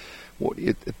of those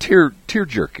a tear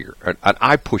jerker, an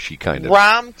eye pushy kind of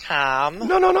rom-com.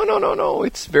 No.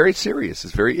 It's very serious.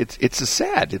 It's a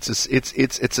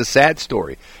sad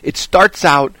story. It starts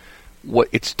out.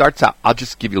 I'll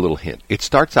just give you a little hint. It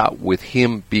starts out with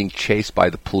him being chased by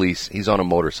the police. He's on a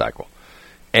motorcycle.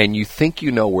 And you think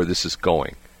you know where this is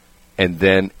going. And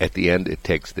then at the end, it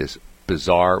takes this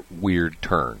bizarre, weird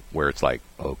turn where it's like,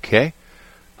 okay,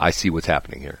 I see what's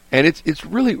happening here. And it's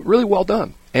really, really well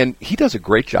done. And he does a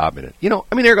great job in it. There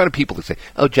are going to be people that say,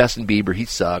 oh, Justin Bieber, he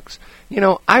sucks.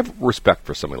 I have respect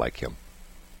for somebody like him.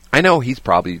 I know he's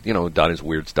probably, done his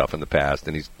weird stuff in the past,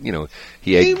 and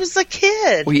he was a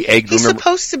kid. Well, he's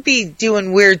supposed to be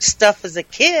doing weird stuff as a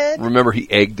kid. Remember,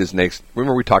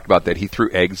 remember we talked about that? He threw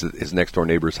eggs at his next door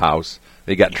neighbor's house.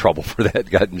 They got in trouble for that,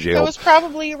 got in jail. There was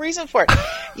probably a reason for it.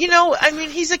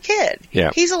 He's a kid.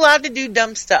 Yeah. He's allowed to do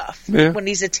dumb stuff when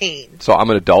he's a teen. So I'm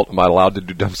an adult. Am I allowed to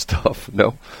do dumb stuff?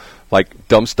 No. Like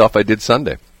dumb stuff I did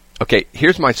Sunday. Okay,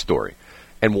 here's my story.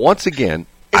 And once again...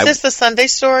 Is this the Sunday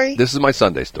story? This is my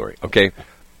Sunday story, okay?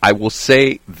 I will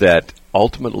say that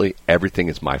ultimately everything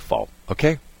is my fault,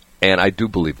 okay? And I do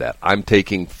believe that. I'm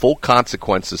taking full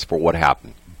consequences for what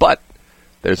happened. But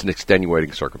there's an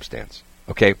extenuating circumstance,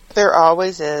 okay? There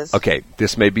always is. Okay,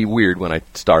 this may be weird when I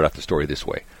start off the story this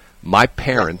way. My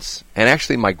parents, and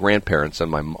actually my grandparents on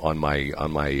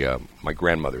my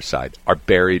grandmother's side, are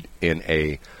buried in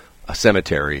a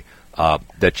cemetery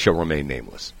that shall remain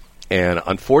nameless. And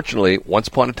unfortunately, once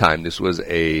upon a time, it's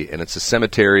a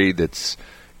cemetery that's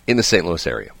in the St. Louis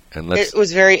area. And It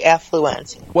was very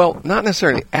affluent. well, not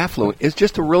necessarily affluent. It's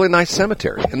just a really nice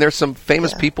cemetery, and there's some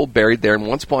famous people buried there. And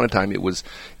once upon a time, it was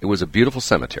a beautiful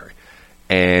cemetery,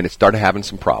 and it started having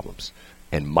some problems.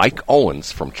 And Mike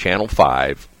Owens from Channel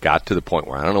 5 got to the point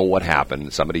where I don't know what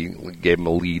happened. Somebody gave him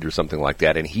a lead or something like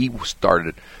that, and he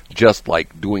started just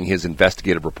like doing his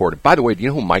investigative reporting. By the way, do you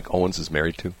know who Mike Owens is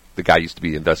married to? The guy used to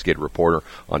be the investigative reporter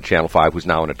on Channel 5, who's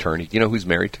now an attorney. Do you know who he's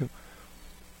married to?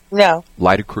 No.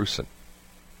 Lyda Krewson.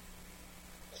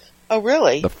 Oh,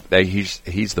 really?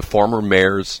 He's the former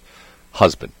mayor's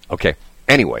husband. Okay.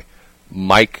 Anyway,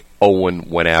 Mike Owen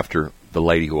went after the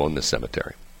lady who owned the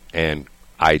cemetery, and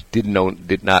I did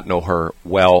not know her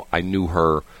well. I knew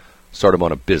her sort of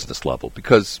on a business level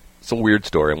because it's a weird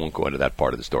story. I won't go into that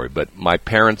part of the story, but my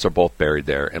parents are both buried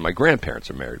there, and my grandparents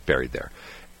are buried there.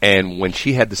 And when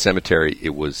she had the cemetery,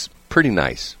 it was pretty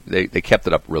nice. They kept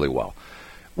it up really well.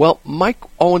 Well, Mike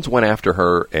Owens went after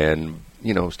her and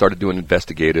started doing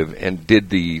investigative and did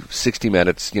the 60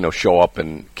 Minutes, show up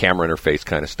and camera in her face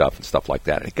kind of stuff and stuff like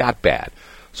that. And it got bad.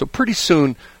 So pretty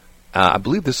soon, I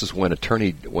believe this is when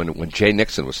Jay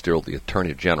Nixon was still the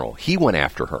Attorney General, he went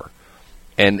after her.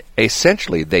 And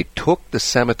essentially, they took the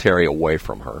cemetery away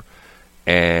from her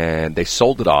and they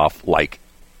sold it off like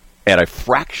at a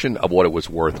fraction of what it was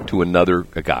worth to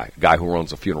a guy who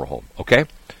owns a funeral home. Okay?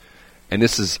 And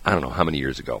this is, I don't know how many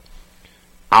years ago.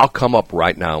 I'll come up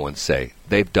right now and say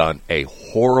they've done a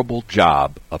horrible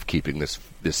job of keeping this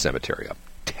cemetery up.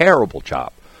 Terrible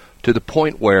job. To the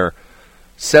point where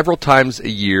several times a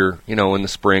year, in the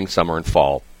spring, summer, and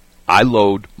fall, I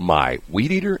load my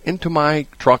weed eater into my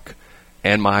truck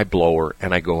and my blower,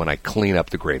 and I go and I clean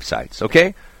up the grave sites.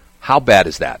 Okay? How bad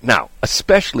is that? Now,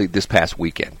 especially this past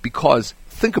weekend, because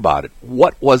think about it.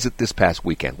 What was it this past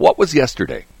weekend? What was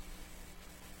yesterday?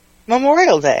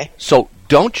 Memorial Day. So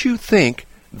don't you think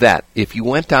that if you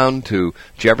went down to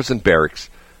Jefferson Barracks,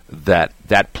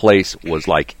 that place was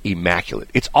like immaculate?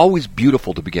 It's always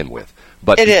beautiful to begin with,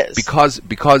 but it is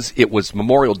because it was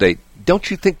Memorial Day.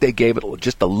 Don't you think they gave it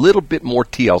just a little bit more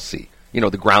TLC?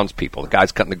 The grounds people, the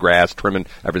guys cutting the grass, trimming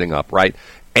everything up, right?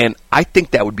 And I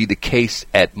think that would be the case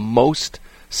at most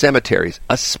cemeteries,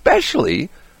 especially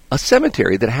a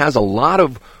cemetery that has a lot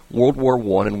of World War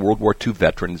I and World War II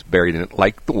veterans buried in it,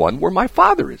 like the one where my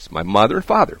father is, my mother and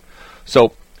father.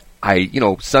 So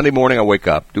Sunday morning I wake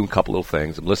up, do a couple little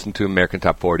things. I'm listening to American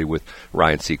Top 40 with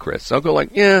Ryan Seacrest. So I'll go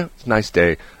it's a nice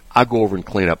day. I'll go over and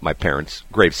clean up my parents'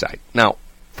 gravesite. Now,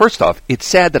 first off, it's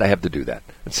sad that I have to do that.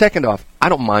 And second off, I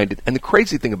don't mind it. And the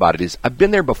crazy thing about it is I've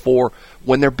been there before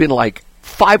when there have been like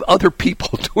 5 other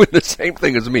people doing the same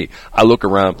thing as me. I look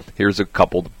around, here's a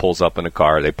couple that pulls up in a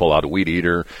car, they pull out a weed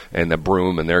eater and the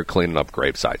broom, and they're cleaning up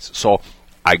grave sites. So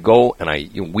I go and I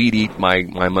weed eat my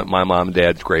mom and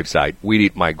dad's gravesite, weed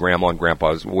eat my grandma and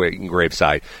grandpa's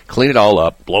gravesite, clean it all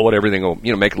up, blow it everything,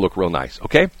 make it look real nice,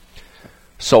 okay?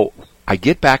 So I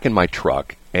get back in my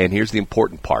truck, and here's the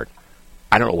important part.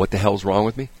 I don't know what the hell's wrong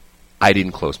with me. I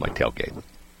didn't close my tailgate.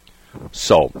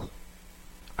 So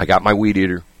I got my weed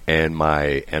eater and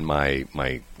my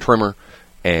trimmer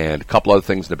and a couple other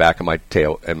things in the back of my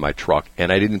tail and my truck,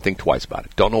 and I didn't think twice about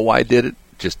it. Don't know why I did it,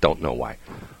 just don't know why.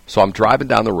 So I'm driving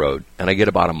down the road, and I get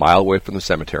about a mile away from the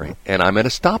cemetery, and I'm at a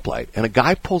stoplight, and a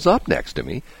guy pulls up next to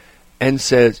me and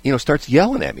says, starts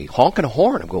yelling at me, honking a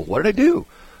horn. I'm going, what did I do?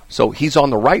 So he's on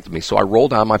the right of me, so I roll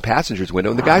down my passenger's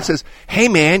window, and the guy says, hey,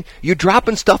 man, you're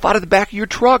dropping stuff out of the back of your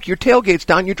truck. Your tailgate's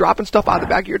down. You're dropping stuff out of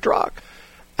the back of your truck.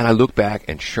 And I look back,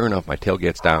 and sure enough, my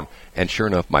tailgate's down, and sure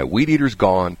enough, my weed eater's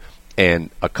gone, and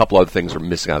a couple other things are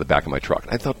missing out of the back of my truck.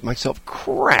 And I thought to myself,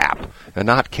 crap, and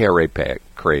not CRAP.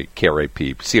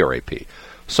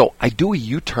 So I do a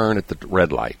U-turn at the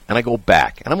red light, and I go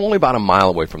back, and I'm only about a mile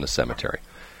away from the cemetery.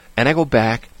 And I go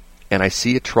back, and I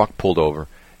see a truck pulled over,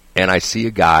 and I see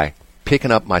a guy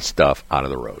picking up my stuff out of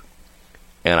the road.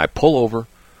 And I pull over,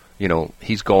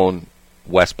 he's going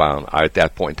westbound. At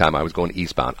that point in time, I was going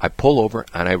eastbound. I pull over,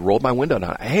 and I roll my window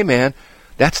down. Hey, man,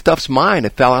 that stuff's mine.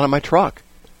 It fell out of my truck.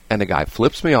 And the guy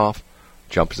flips me off,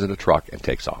 jumps in the truck, and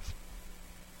takes off.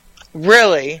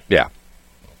 Really? Yeah.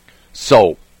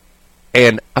 So,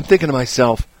 and I'm thinking to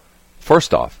myself,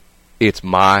 first off, it's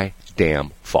my damn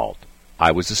fault.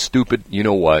 I was a stupid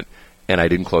you-know-what, and I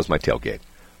didn't close my tailgate.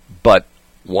 But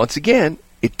once again,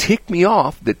 it ticked me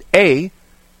off that A,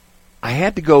 I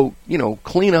had to go,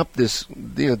 clean up this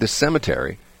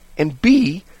cemetery, and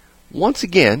B, once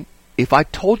again, if I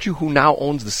told you who now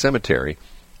owns the cemetery,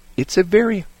 it's a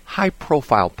very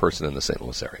high-profile person in the St.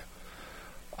 Louis area.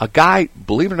 A guy,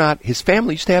 believe it or not, his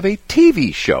family used to have a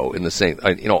TV show in the same,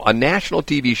 a national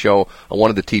TV show on one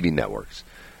of the TV networks,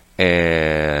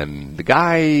 and the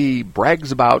guy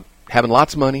brags about having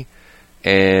lots of money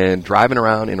and driving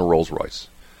around in a Rolls Royce.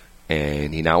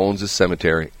 And he now owns this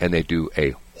cemetery, and they do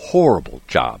a horrible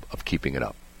job of keeping it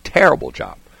up. Terrible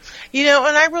job. You know,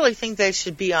 and I really think they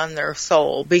should be on their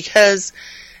soul because,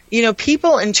 you know,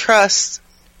 people entrust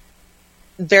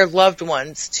their loved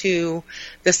ones to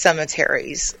the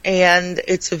cemeteries, and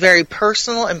it's a very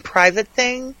personal and private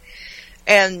thing,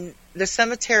 and the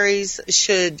cemeteries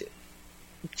should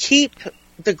keep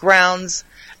the grounds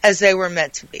as they were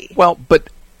meant to be. Well, but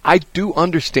I do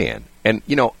understand, and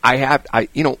you know,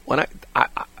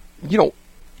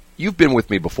 you've been with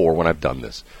me before when I've done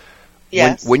this.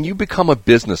 Yes. When you become a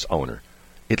business owner,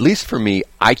 at least for me,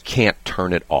 I can't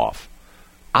turn it off.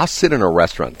 I'll sit in a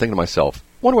restaurant thinking to myself,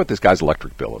 wonder what this guy's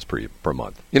electric bill is per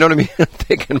month. You know what I mean? I'm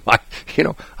thinking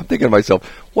to myself,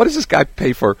 what does this guy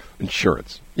pay for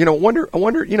insurance? You know, I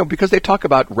wonder, you know, because they talk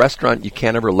about restaurant, you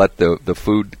can't ever let the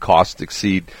food costs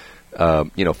exceed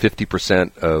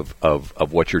 50%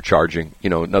 of what you're charging. You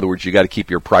know, in other words, you got to keep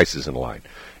your prices in line.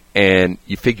 And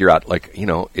you figure out, like, you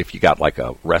know, if you got like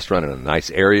a restaurant in a nice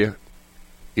area,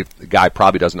 if the guy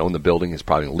probably doesn't own the building, he's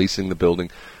probably leasing the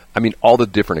building. I mean, all the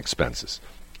different expenses.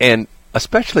 And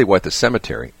especially with the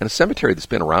cemetery, and a cemetery that's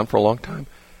been around for a long time,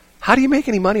 how do you make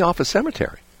any money off a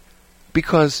cemetery?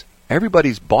 Because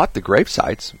everybody's bought the grave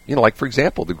sites. You know, like, for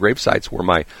example, the grave sites where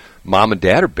my mom and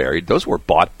dad are buried, those were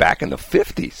bought back in the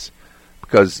 50s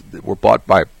because they were bought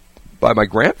by my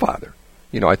grandfather.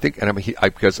 You know, I think, and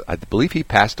because I believe he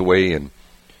passed away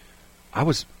I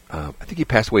think he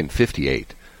passed away in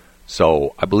 58.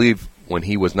 So I believe when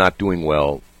he was not doing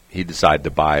well, he decided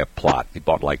to buy a plot. He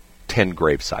bought like 10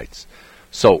 grave sites.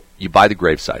 So you buy the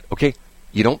grave site. Okay,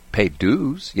 you don't pay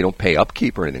dues. You don't pay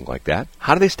upkeep or anything like that.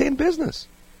 How do they stay in business?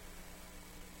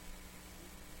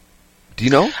 Do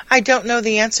you know? I don't know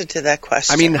the answer to that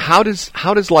question. I mean, how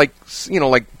does like, you know,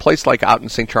 like place like out in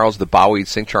St. Charles, the Bowie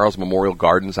St. Charles Memorial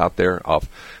Gardens out there off,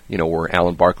 you know, where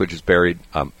Alan Barclage is buried,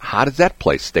 how does that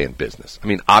place stay in business? I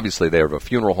mean, obviously they have a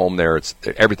funeral home there.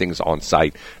 Everything's on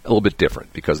site. A little bit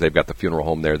different because they've got the funeral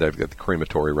home there. They've got the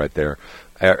crematory right there.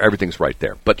 Everything's right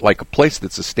there. But like a place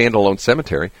that's a standalone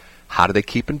cemetery, how do they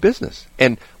keep in business?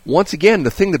 And once again,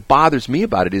 the thing that bothers me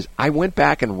about it is I went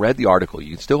back and read the article.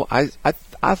 You can still,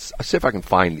 I'll see if I can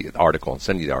find the article and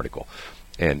send you the article,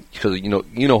 and because you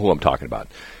know who I'm talking about,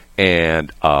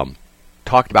 and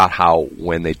talked about how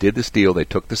when they did this deal, they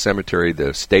took the cemetery.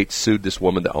 The state sued this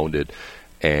woman that owned it,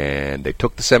 and they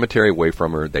took the cemetery away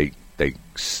from her. They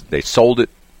sold it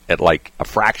at like a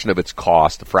fraction of its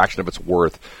cost, a fraction of its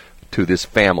worth, to this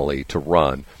family to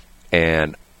run.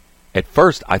 And at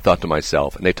first, I thought to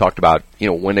myself, and they talked about, you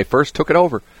know, when they first took it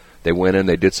over, they went in,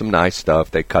 they did some nice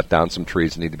stuff. They cut down some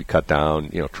trees that need to be cut down,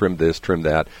 you know, trim this, trim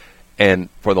that. And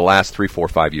for the last 3, 4,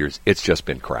 5 years, it's just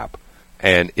been crap.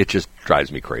 And it just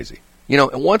drives me crazy. You know,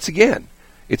 and once again,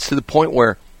 it's to the point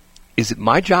where, is it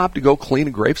my job to go clean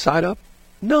a gravesite up?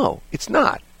 No, it's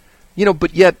not. You know,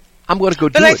 but yet, I'm going to go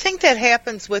do it. But I think that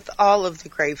happens with all of the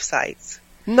grave sites.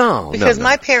 No, because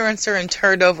my parents are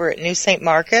interred over at New St.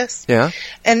 Marcus. Yeah.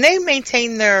 And they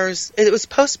maintain theirs. It was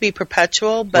supposed to be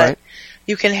perpetual, but right.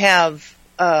 You can have,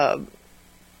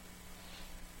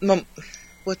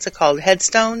 what's it called,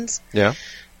 headstones. Yeah.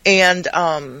 And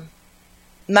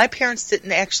my parents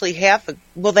didn't actually have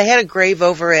they had a grave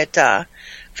over at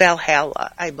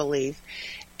Valhalla, I believe.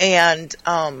 And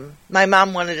my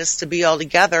mom wanted us to be all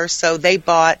together, so they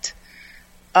bought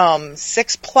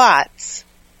 6 plots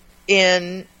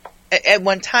at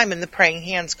one time in the Praying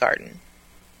Hands Garden.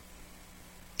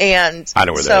 And I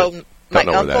know where that is. My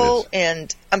uncle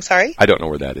and I'm sorry? I don't know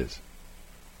where that is.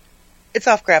 It's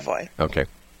off Gravois. Okay.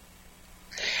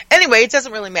 Anyway, it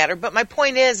doesn't really matter, but my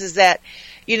point is that,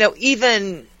 you know,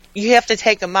 even you have to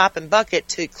take a mop and bucket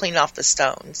to clean off the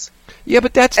stones. Yeah,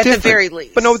 but that's different. At the very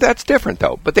least. But no, that's different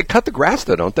though. But they cut the grass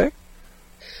though, don't they?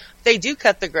 They do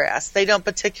cut the grass. They don't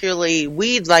particularly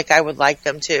weed like I would like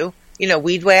them to. You know,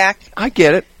 weed whack. I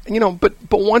get it. You know, but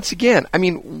once again, I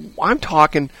mean, I'm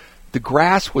talking the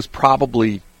grass was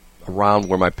probably around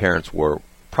where my parents were,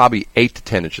 probably 8 to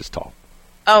 10 inches tall.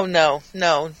 Oh, no.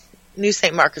 New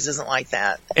St. Marcus isn't like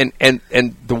that. And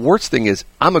the worst thing is,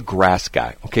 I'm a grass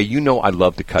guy. Okay, you know I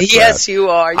love to cut grass. Yes, you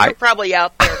are. You're probably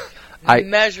out there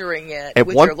measuring it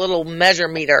with your little measure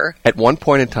meter. At one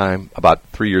point in time, about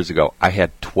 3 years ago, I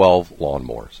had 12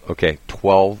 lawnmowers. Okay,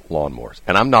 12 lawnmowers.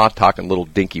 And I'm not talking little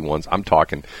dinky ones. I'm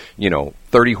talking,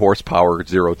 30 horsepower,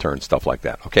 0-turn, stuff like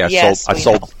that. Okay, I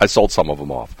sold some of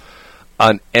them off.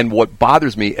 And what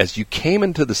bothers me, as you came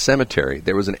into the cemetery,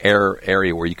 there was an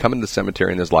area where you come into the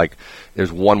cemetery and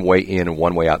there's one way in and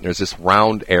one way out. And there's this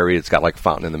round area that's got like a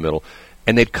fountain in the middle.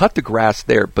 and they'd cut the grass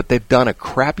there, but they've done a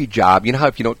crappy job. You know how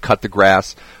if you don't cut the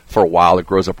grass for a while, it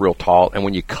grows up real tall, and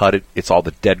when you cut it, it's all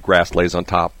the dead grass lays on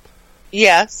top?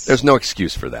 Yes. There's no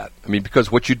excuse for that. I mean, because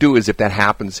what you do is if that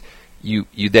happens, you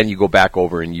go back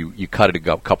over and you cut it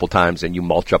a couple times and you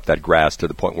mulch up that grass to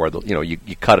the point where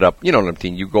you cut it up. You know what I'm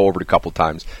saying? You go over it a couple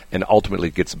times and ultimately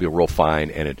it gets to be real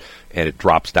fine and it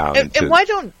drops down. And why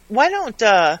don't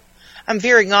I'm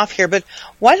veering off here, but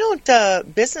why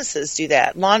don't businesses do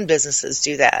that? Lawn businesses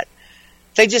do that.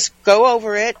 They just go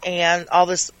over it and all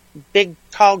this big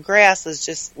tall grass is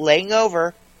just laying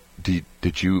over.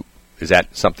 Is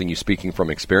that something you speaking from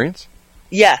experience?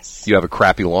 Yes. You have a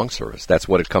crappy lawn service. That's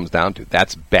what it comes down to.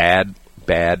 That's bad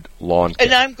lawn care.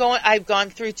 And I've gone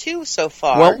through two so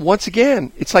far. Well, once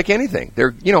again, it's like anything.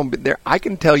 I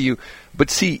can tell you, but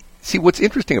see what's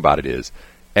interesting about it is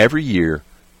every year,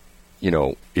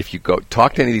 if you go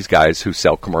talk to any of these guys who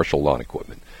sell commercial lawn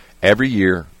equipment, every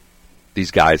year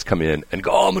these guys come in and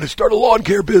go, I'm going to start a lawn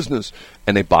care business.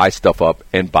 And they buy stuff up,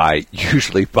 and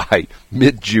usually by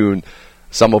mid-June,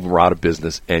 some of them are out of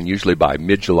business, and usually by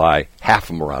mid-July, half of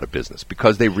them are out of business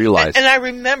because they realize... And I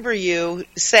remember you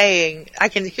saying, I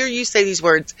can hear you say these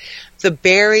words, the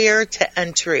barrier to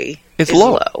entry is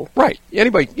low. Right.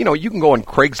 Anybody, you can go on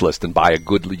Craigslist and buy a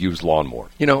good used lawnmower,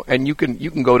 and you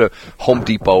can go to Home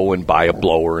Depot and buy a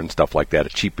blower and stuff like that, a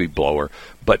cheap blower.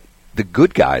 But the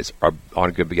good guys are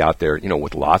going to be out there,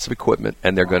 with lots of equipment,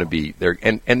 and they're going to be there,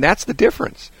 and that's the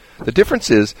difference. The difference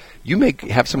is you may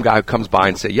have some guy who comes by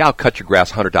and say, yeah, I'll cut your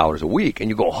grass $100 a week. And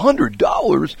you go,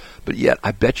 $100? But yet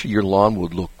I bet you your lawn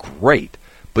would look great.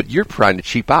 But you're trying to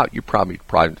cheap out. You're probably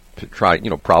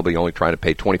only trying to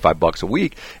pay $25 a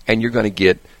week. And you're going to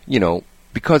get,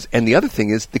 and the other thing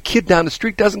is the kid down the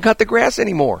street doesn't cut the grass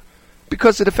anymore.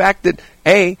 Because of the fact that,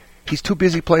 A, he's too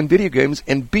busy playing video games,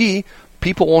 and B,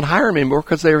 people won't hire him anymore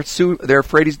because they're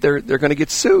afraid they're going to get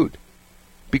sued.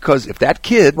 Because if that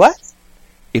kid... What?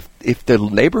 If the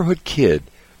neighborhood kid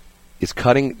is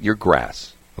cutting your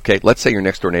grass, okay, let's say your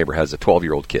next door neighbor has a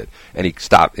 12-year-old kid, and he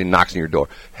stops and knocks on your door.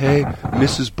 Hey,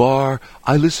 Mrs. Barr,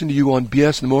 I listen to you on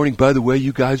BS in the morning. By the way,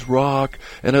 you guys rock.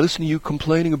 And I listen to you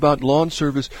complaining about lawn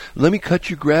service. Let me cut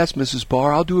your grass, Mrs.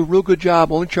 Barr. I'll do a real good job.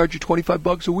 I'll only charge you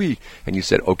 $25 a week. And you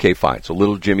said, okay, fine. So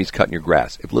little Jimmy's cutting your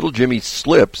grass. If little Jimmy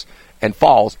slips and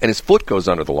falls and his foot goes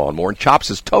under the lawnmower and chops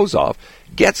his toes off,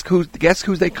 guess who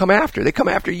they come after? They come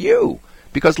after you.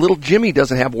 Because little Jimmy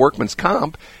doesn't have workman's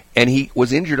comp, and he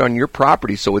was injured on your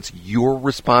property, so it's your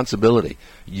responsibility.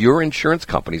 Your insurance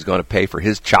company is going to pay for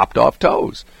his chopped off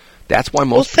toes. That's why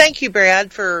most. Well, thank you,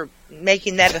 Brad, for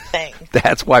making that a thing.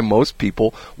 That's why most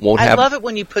people won't have. I love it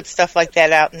when you put stuff like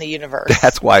that out in the universe.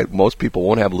 That's why most people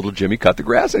won't have little Jimmy cut the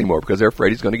grass anymore because they're afraid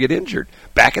he's going to get injured.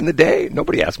 Back in the day,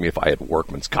 nobody asked me if I had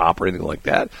workman's comp or anything like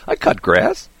that. I cut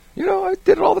grass. I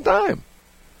did it all the time.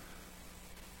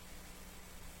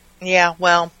 Yeah,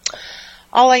 well,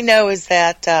 all I know is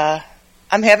that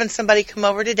I'm having somebody come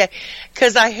over today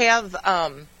because I have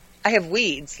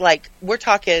weeds. Like we're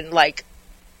talking like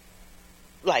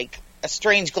a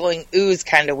strange glowing ooze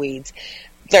kind of weeds.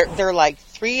 They're like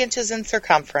 3 inches in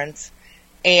circumference,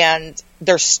 and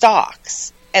they're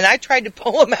stalks. And I tried to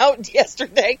pull them out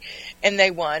yesterday, and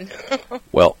they won.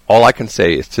 Well, all I can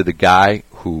say is to the guy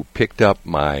who picked up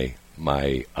my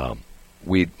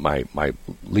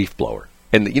leaf blower.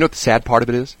 And you know what the sad part of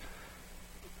it is?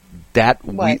 That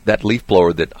leaf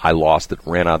blower that I lost that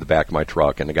ran out of the back of my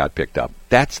truck and it got picked up.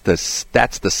 That's the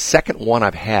second one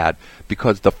I've had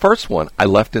because the first one I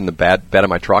left in the bed of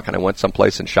my truck and I went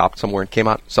someplace and shopped somewhere and came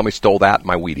out. Somebody stole that and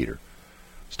my weed eater.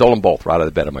 Stole them both right out of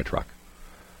the bed of my truck.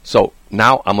 So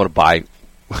now I'm going to buy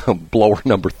blower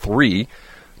number 3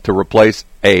 to replace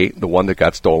A, the one that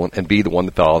got stolen, and B, the one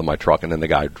that fell out of my truck and then the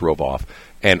guy drove off.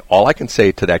 And all I can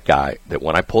say to that guy, that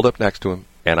when I pulled up next to him,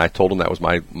 and I told him that was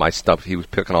my stuff he was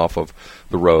picking off of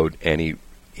the road, and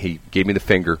he gave me the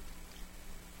finger.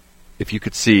 If you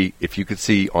could see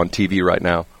on TV right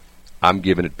now, I'm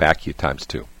giving it back to you times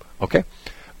 2. Okay?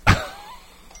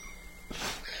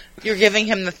 You're giving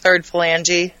him the third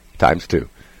phalange? Times 2.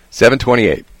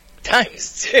 728.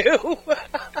 Times 2.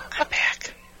 I'm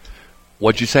back.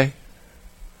 What'd you say?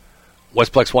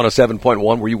 Westplex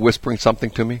 107.1, were you whispering something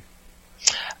to me?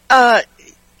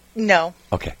 No.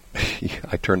 Okay.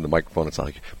 I turned the microphone. It's not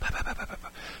like...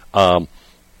 I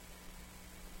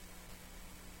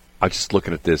was just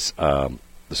looking at this. The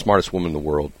smartest woman in the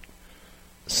world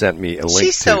sent me a link.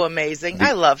 She's so amazing.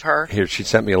 I love her. Here, she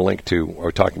sent me a link to...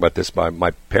 We're talking about this by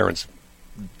my parents'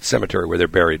 cemetery where they're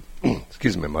buried.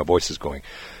 Excuse me, my voice is going.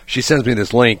 She sends me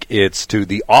this link. It's to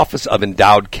the Office of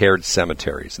Endowed Care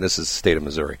Cemeteries. And this is the state of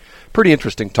Missouri. Pretty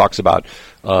interesting. Talks about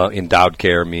endowed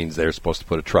care means they're supposed to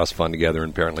put a trust fund together,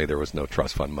 and apparently there was no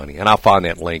trust fund money. And I'll find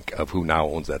that link of who now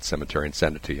owns that cemetery and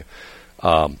send it to you.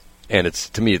 And it's,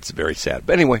 to me, it's very sad.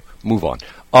 But anyway, move on.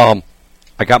 I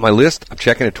got my list. I'm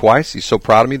checking it twice. He's so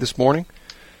proud of me this morning.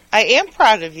 I am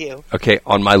proud of you. Okay,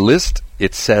 on my list,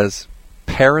 it says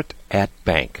parrot at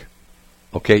bank.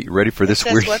 Okay, you ready for this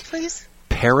says weird? What, please?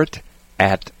 Parrot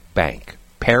at bank.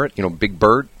 Parrot, big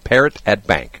bird. Parrot at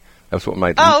bank. That's what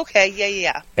my. Oh, okay,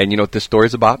 yeah. And you know what this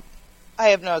story's about? I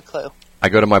have no clue. I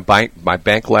go to my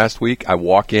bank last week. I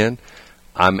walk in.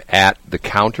 I'm at the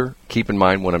counter. Keep in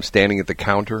mind, when I'm standing at the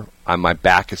counter, my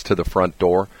back is to the front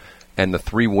door, and the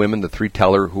three women, the three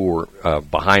teller who were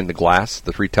behind the glass,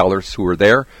 the three tellers who were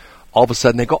there, all of a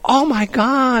sudden they go, "Oh my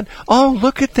God! Oh,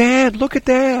 look at that! Look at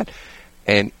that!"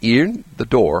 And in the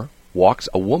door walks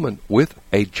a woman with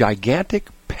a gigantic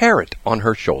parrot on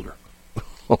her shoulder.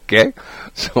 Okay?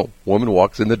 So, woman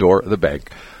walks in the door of the bank,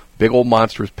 big old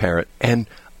monstrous parrot, and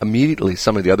immediately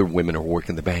some of the other women who work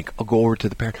in the bank will go over to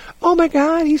the parrot. "Oh my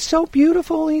God, he's so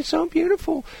beautiful, he's so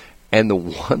beautiful." And the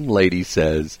one lady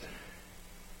says,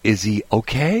 "Is he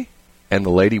okay?" And the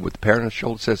lady with the parrot on her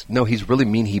shoulder says, "No, he's really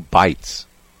mean, he bites."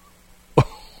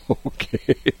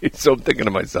 Okay, so I'm thinking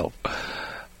to myself,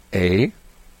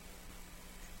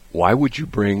 why would you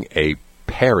bring a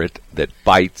parrot that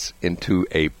bites into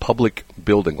a public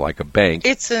building like a bank?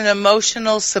 It's an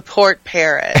emotional support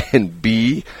parrot. And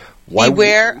B,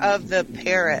 beware of the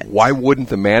parrot. Why wouldn't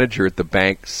the manager at the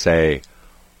bank say,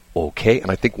 okay?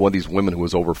 And I think one of these women who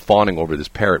was fawning over this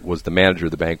parrot was the manager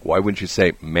of the bank. Why wouldn't you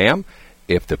say, "Ma'am,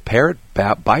 if the parrot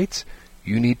bites,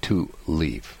 you need to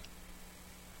leave"?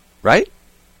 Right?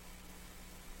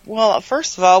 Well,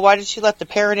 first of all, why did she let the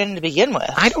parrot in to begin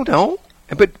with? I don't know.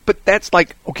 But that's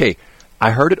like, okay, I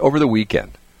heard it over the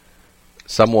weekend.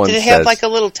 Someone Did it have like a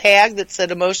little tag that said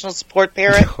emotional support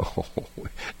parrot? No.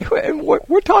 And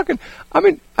we're talking, I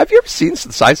mean, have you ever seen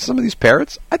the size of some of these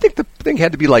parrots? I think the thing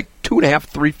had to be like 2.5,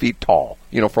 3 feet tall,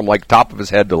 from like top of his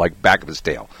head to like back of his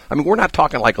tail. I mean, we're not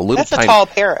talking like a little That's tiny. a tall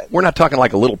parrot. We're not talking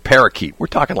like a little parakeet. We're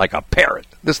talking like a parrot.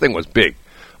 This thing was big.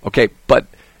 Okay, but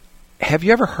have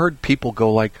you ever heard people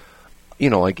go like,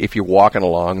 like if you're walking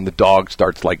along and the dog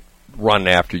starts like running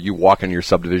after you, walk in your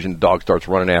subdivision, the dog starts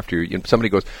running after you, and somebody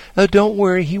goes, "Oh, don't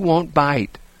worry, he won't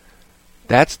bite."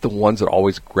 That's the ones that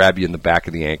always grab you in the back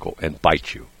of the ankle and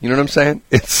bite you. You know what I'm saying?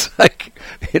 It's like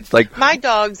my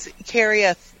dogs carry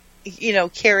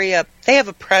they have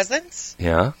a presence.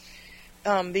 Yeah.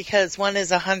 Because one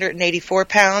is 184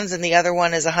 pounds and the other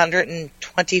one is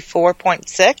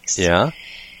 124.6. Yeah.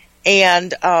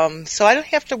 And so I don't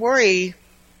have to worry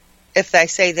if I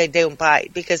say they don't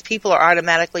bite, because people are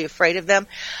automatically afraid of them.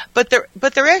 But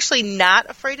they're actually not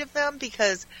afraid of them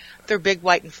because they're big,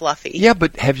 white, and fluffy. Yeah,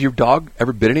 but have your dog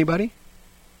ever bit anybody?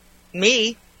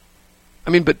 Me? I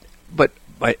mean, but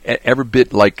ever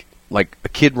bit like a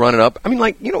kid running up? I mean,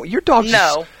 like, your dog's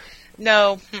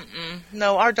No,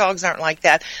 our dogs aren't like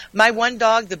that. My one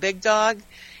dog, the big dog,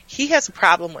 he has a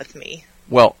problem with me.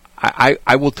 Well, I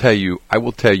will tell you,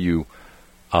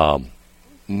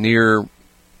 near,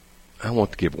 I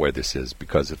won't give away this is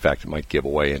because of the fact it might give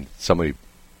away and somebody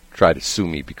try to sue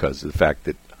me because of the fact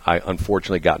that I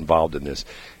unfortunately got involved in this.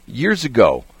 Years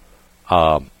ago,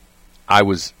 I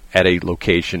was at a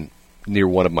location near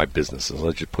one of my businesses,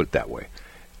 let's just put it that way,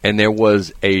 and there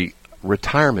was a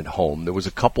retirement home. There was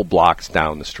a couple blocks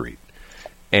down the street,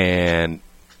 and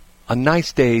on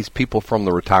nice days, people from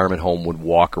the retirement home would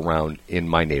walk around in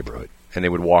my neighborhood, and they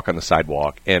would walk on the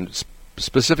sidewalk, and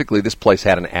specifically this place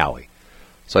had an alley.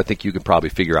 So I think you can probably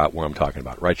figure out where I'm talking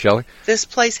about. Right, Shelley? This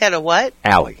place had a what?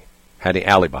 Alley. Had an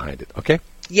alley behind it, okay?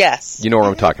 Yes. You know what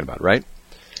I'm talking about, right?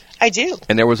 I do.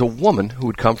 And there was a woman who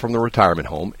would come from the retirement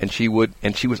home, and she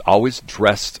was always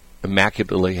dressed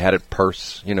immaculately, had a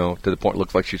purse, to the point it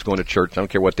looked like she was going to church. I don't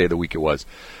care what day of the week it was.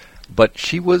 But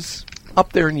she was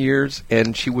up there in years,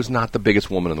 and she was not the biggest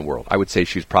woman in the world. I would say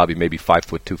she was probably maybe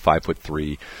 5'2",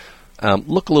 5'3".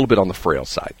 Look a little bit on the frail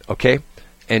side, okay?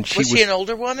 And was she an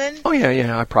older woman? Oh,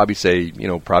 yeah. I'd probably say,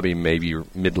 probably maybe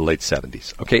mid to late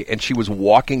 70s. Okay, and she was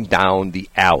walking down the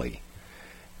alley.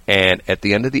 And at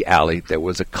the end of the alley, there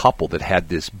was a couple that had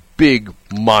this big,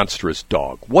 monstrous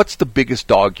dog. What's the biggest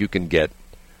dog you can get?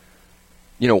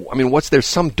 There's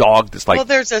some dog that's like... Well,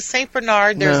 there's a St.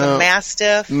 Bernard, there's a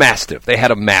Mastiff. Mastiff. They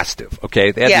had a Mastiff,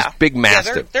 okay? They had this big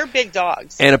Mastiff. Yeah, they're big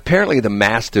dogs. And apparently the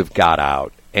Mastiff got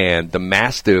out, and the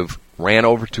Mastiff ran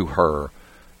over to her,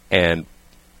 and...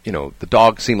 the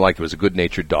dog seemed like it was a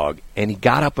good-natured dog, and he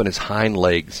got up on his hind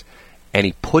legs, and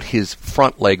he put his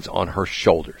front legs on her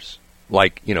shoulders,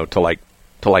 like, you know, to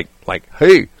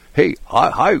hey,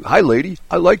 hi, lady,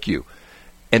 I like you,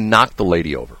 and knocked the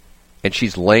lady over. And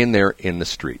she's laying there in the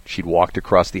street. She'd walked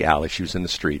across the alley. She was in the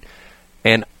street.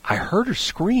 And I heard her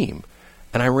scream.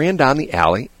 And I ran down the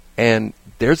alley, and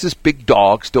there's this big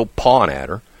dog still pawing at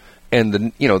her. And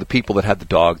the people that had the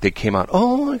dog, they came out,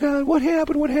 oh, my God, what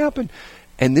happened?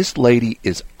 And this lady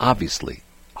is obviously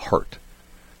hurt.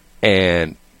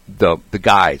 And the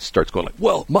guy starts going like,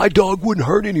 well, my dog wouldn't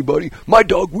hurt anybody. My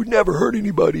dog would never hurt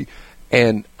anybody.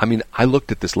 And, I mean, I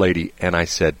looked at this lady, and I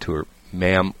said to her,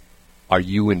 ma'am, are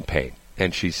you in pain?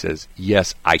 And she says,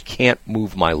 yes, I can't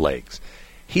move my legs.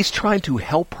 He's trying to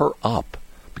help her up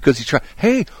because he's trying,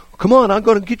 hey, come on, I'm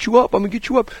going to get you up.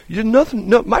 You did nothing.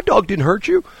 No, my dog didn't hurt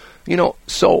you. You know,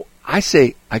 so I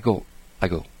go,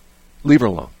 leave her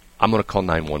alone. I'm going to call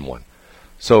 911.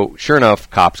 So sure enough,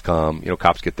 cops come,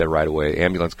 cops get there right away.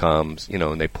 Ambulance comes,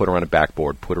 and they put her on a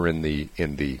backboard, put her in the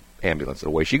ambulance, and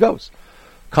away she goes.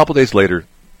 A couple days later,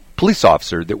 police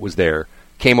officer that was there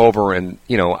came over and,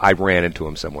 I ran into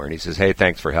him somewhere. And he says, hey,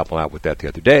 thanks for helping out with that the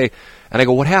other day. And I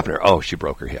go, what happened to her? Oh, she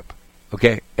broke her hip.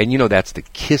 Okay? And, that's the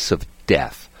kiss of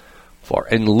death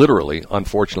and literally,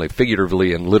 unfortunately,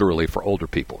 figuratively and literally for older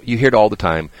people. You hear it all the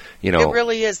time, It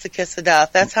really is the kiss of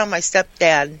death. That's how my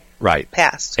stepdad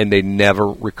passed. And they never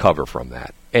recover from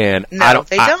that. And no,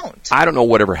 they don't. I don't know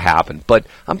whatever happened, but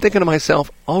I'm thinking to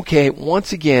myself, okay,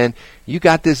 once again, you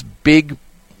got this big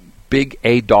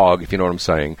A dog, if you know what I'm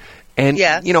saying. And,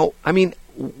 yes. I mean,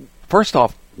 first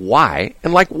off, why?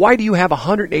 And, why do you have a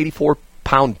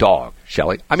 184-pound dog,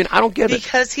 Shelley? I mean, I don't get it.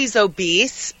 Because he's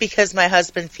obese, because my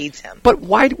husband feeds him. But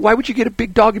why would you get a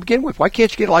big dog to begin with? Why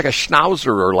can't you get like a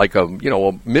schnauzer or like a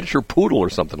miniature poodle or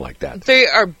something like that? They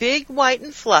are big, white,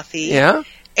 and fluffy. Yeah?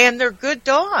 And they're good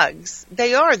dogs.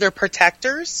 They are. They're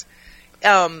protectors.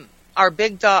 Our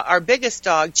biggest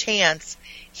dog, Chance,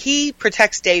 he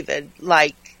protects David,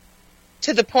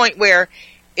 to the point where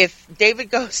if David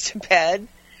goes to bed,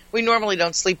 we normally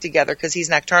don't sleep together because he's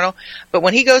nocturnal, but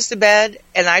when he goes to bed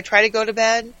and I try to go to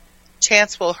bed,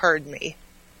 Chance will herd me.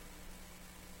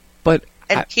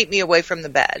 And keep me away from the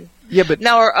bed. Yeah, but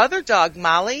now our other dog,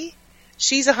 Molly,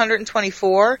 she's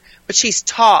 124, but she's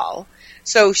tall.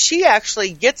 So she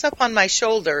actually gets up on my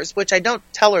shoulders, which I don't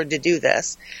tell her to do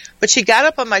this, but she got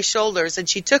up on my shoulders and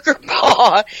she took her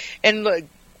paw and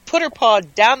put her paw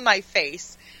down my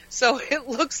face. So it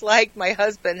looks like my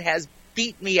husband has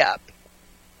beat me up.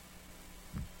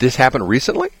 This happened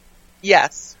recently?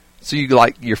 Yes. So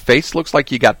your face looks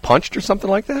like you got punched or something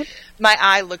like that? My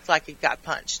eye looked like it got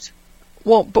punched.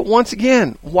 Well, but once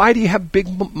again, why do you have big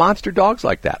monster dogs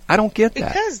like that? I don't get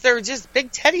that. Because they're just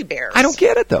big teddy bears. I don't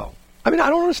get it, though. I mean, I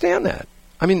don't understand that.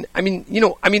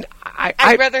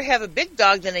 I'd rather have a big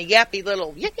dog than a yappy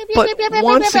little. But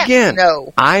once again,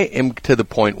 no. I am to the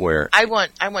point where I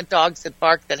want dogs that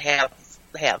bark that have.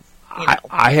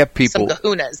 I have people. Some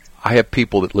kahunas. I have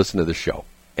people that listen to the show,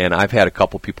 and I've had a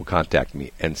couple people contact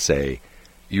me and say,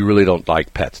 "You really don't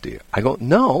like pets, do you?" I go,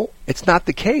 "No, it's not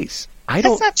the case.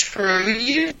 That's not true.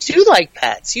 You do like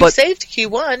pets. You saved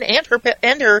Q1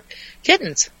 and her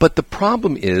kittens." But the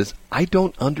problem is, I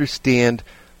don't understand.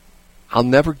 I'll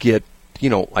never get,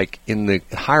 in the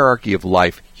hierarchy of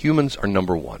life, humans are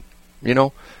number one,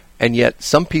 and yet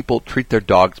some people treat their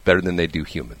dogs better than they do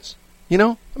humans.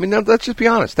 Let's just be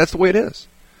honest. That's the way it is.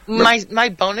 My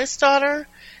bonus daughter,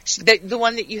 the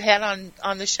one that you had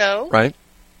on the show, right?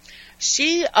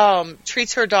 She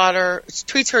treats her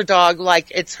dog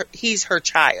like he's her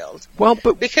child. Well,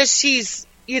 but because she's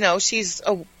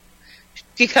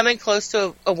becoming close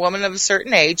to a woman of a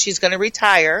certain age, she's going to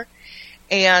retire.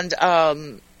 And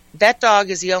that dog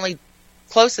is the only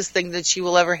closest thing that she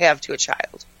will ever have to a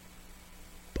child.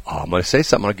 Oh, I'm going to say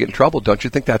something. I'll get in trouble. Don't you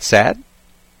think that's sad?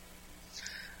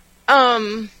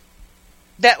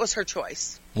 That was her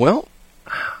choice. Well,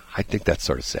 I think that's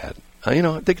sort of sad. I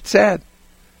think it's sad.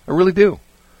 I really do.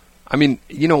 I mean,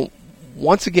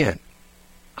 once again,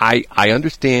 I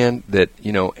understand that,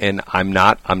 and I'm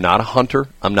not a hunter.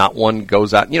 I'm not one who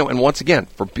goes out, and once again,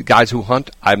 for guys who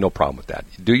hunt, I have no problem with that.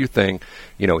 Do your thing.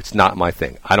 It's not my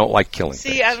thing. I don't like killing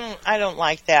things. See, I don't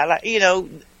like that.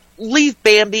 Leave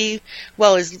Bambi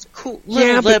while his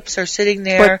little lips are sitting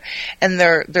there and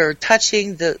they're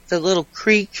touching the little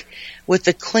creek with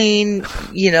the clean,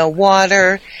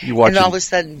 water, and all of a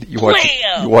sudden, you're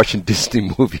watching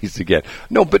Disney movies again.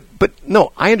 No, but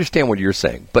no, I understand what you're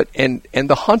saying. But and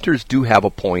the hunters do have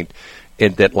a point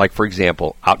in that, like for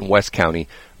example, out in West County,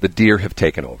 the deer have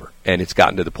taken over, and it's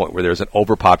gotten to the point where there's an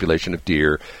overpopulation of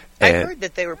deer, I heard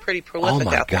that they were pretty prolific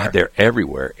out there. Oh, my God, they're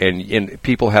everywhere. And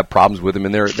people have problems with them,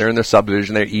 and they're in their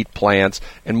subdivision. They eat plants.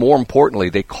 And more importantly,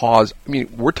 they cause, I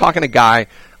mean, we're talking a guy,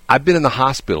 I've been in the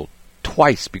hospital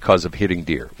twice because of hitting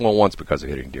deer. Well, once because of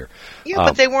hitting deer. Yeah,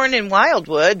 but they weren't in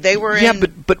Wildwood. They were on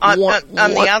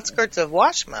the outskirts of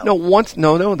Washmo.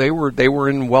 No, they were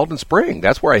in Weldon Spring.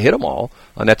 That's where I hit them all,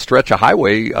 on that stretch of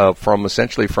highway from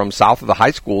south of the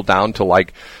high school down to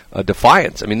like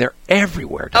Defiance. I mean, they're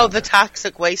everywhere. Oh, the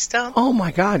toxic waste dump? Oh,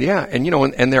 my God, yeah. And, you know,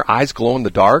 and their eyes glow in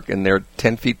the dark, and they're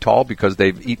 10 feet tall because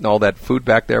they've eaten all that food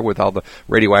back there with all the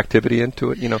radioactivity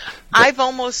into it, you know. I've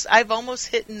almost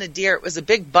hit the deer. It was a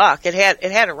big buck. It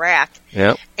had a rack.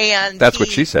 Yeah. And that's what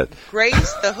she said.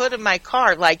 Grazed the hood of my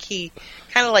car, like he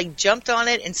kind of like jumped on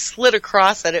it and slid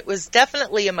across it. It was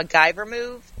definitely a MacGyver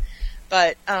move,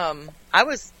 but I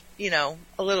was, you know,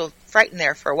 a little frightened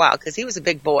there for a while because he was a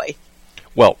big boy.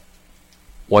 Well,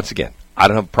 once again, I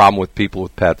don't have a problem with people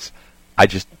with pets. I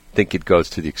just think it goes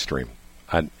to the extreme.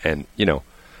 And you know,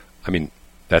 I mean,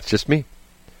 that's just me.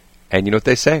 And you know what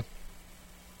they say?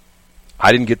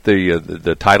 I didn't get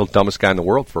the title dumbest guy in the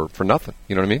world for nothing.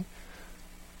 You know what I mean?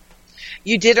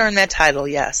 You did earn that title,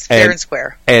 yes, fair and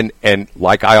square. And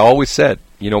like I always said,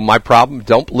 you know, my problem,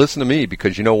 don't listen to me,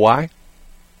 because you know why?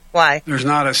 Why? There's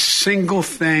not a single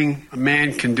thing a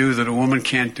man can do that a woman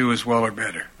can't do as well or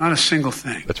better. Not a single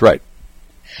thing. That's right.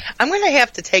 I'm going to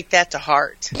have to take that to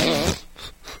heart.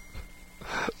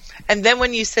 And then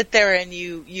when you sit there and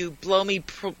you blow me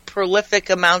prolific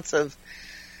amounts of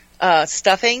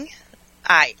stuffing,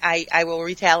 I will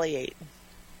retaliate.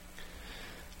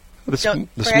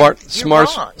 Smartest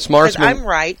woman, I'm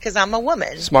right because I'm a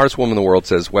woman. Smartest woman in the world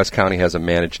says West County has a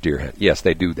managed deer hen. Yes,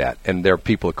 they do that, and there are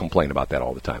people that complain about that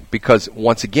all the time because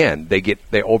once again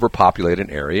they overpopulate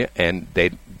an area and they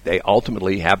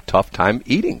ultimately have tough time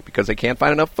eating because they can't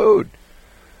find enough food.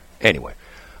 Anyway,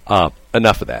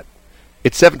 enough of that.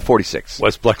 It's 7:46.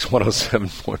 Westplex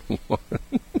 107.1.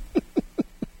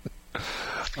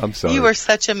 I'm sorry. You were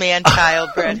such a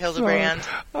man-child, Brad Hildebrand.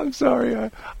 I'm sorry. I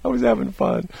was having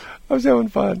fun.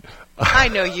 I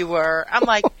know you were. I'm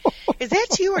like, is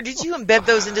that you, or did you embed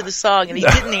those into the song? And he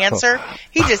didn't answer.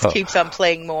 He just keeps on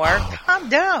playing more. Calm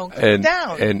down.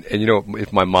 And you know,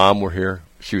 if my mom were here,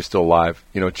 she was still alive,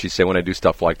 you know what she'd say when I do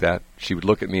stuff like that? She would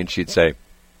look at me and she'd say,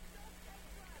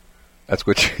 that's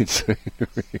what she'd say to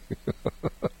me.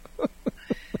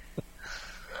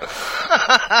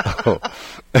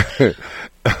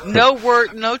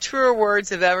 No truer words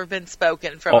have ever been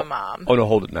spoken from a mom. Oh no,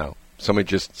 hold it now. Somebody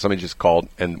just called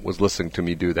and was listening to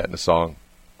me do that in a song.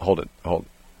 Hold it.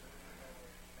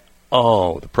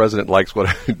 Oh, the president likes what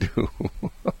I do.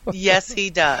 Yes, he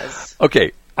does.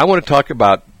 Okay, I want to talk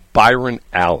about Byron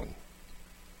Allen.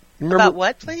 Remember about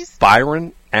what, please?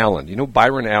 Byron Allen. You know who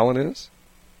Byron Allen is?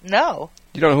 No.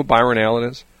 You don't know who Byron Allen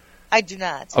is? I do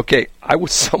not. Okay, I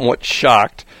was somewhat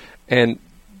shocked, and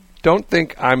don't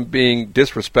think I'm being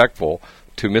disrespectful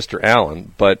to Mr.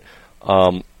 Allen, but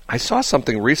I saw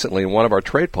something recently in one of our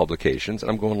trade publications, and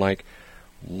I'm going like,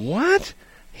 what?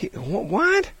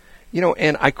 What? You know,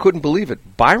 and I couldn't believe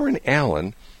it. Byron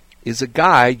Allen is a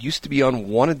guy, used to be on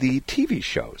one of the TV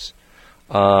shows.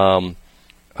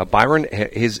 Byron,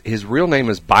 his real name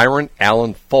is Byron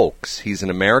Allen Folks. He's an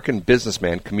American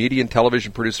businessman, comedian,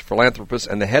 television producer, philanthropist,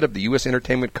 and the head of the U.S.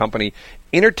 entertainment company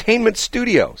Entertainment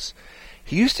Studios.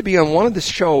 He used to be on one of the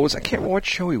shows. I can't remember what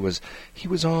show he was. He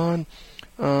was on.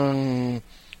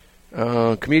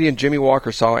 Comedian Jimmy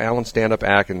Walker saw Allen stand-up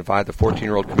act and invited the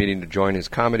 14-year-old comedian to join his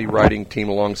comedy writing team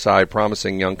alongside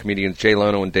promising young comedians Jay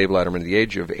Leno and Dave Letterman. At the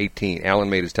age of 18, Allen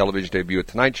made his television debut at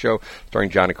Tonight Show, starring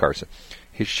Johnny Carson.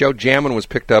 His show Jammin' was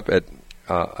picked up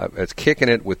as Kickin'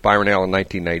 It with Byron Allen in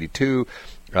 1992.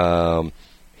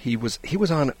 He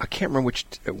was on, I can't remember which,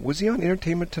 was he on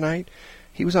Entertainment Tonight?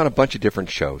 He was on a bunch of different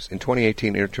shows. In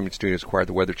 2018, Entertainment Studios acquired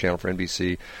the Weather Channel for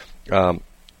NBC.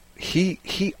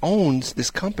 He owns this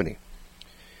company,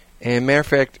 and matter of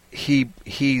fact,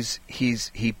 he's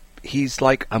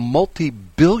like a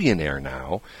multi-billionaire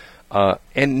now,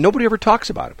 and nobody ever talks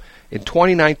about him. In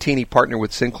 2019, he partnered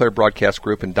with Sinclair Broadcast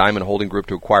Group and Diamond Holding Group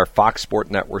to acquire Fox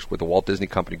Sport Networks, with the Walt Disney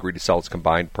Company agreed to sell its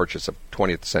combined purchase of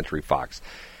 20th Century Fox.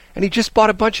 And he just bought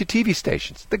a bunch of TV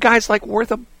stations. The guy's like worth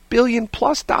 $1 billion+.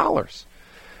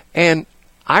 And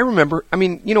I remember, I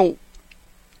mean, you know,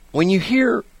 when you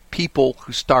hear people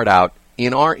who start out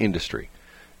in our industry,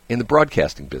 in the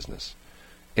broadcasting business,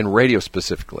 in radio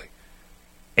specifically,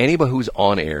 anybody who's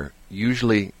on air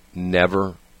usually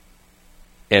never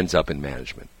ends up in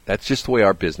management. That's just the way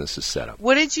our business is set up.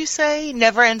 What did you say?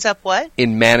 Never ends up what?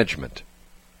 In management.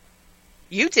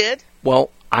 You did. Well,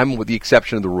 I'm with the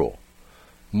exception of the rule.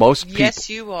 Most people, yes,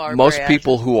 you are. Most Brad.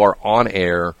 people who are on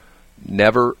air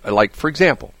never, like, for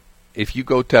example, if you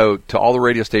go to all the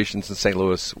radio stations in St.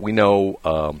 Louis, we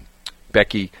know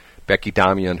Becky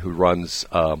Damian, who runs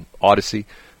Odyssey.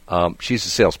 She's a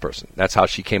salesperson. That's how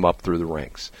she came up through the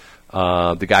ranks.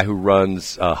 The guy who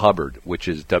runs Hubbard, which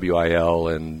is WIL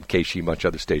and KSHE, much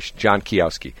other stations, John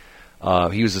Kiowski,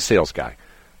 he was a sales guy.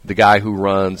 The guy who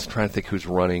runs, I'm trying to think who's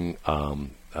running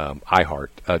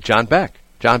iHeart, John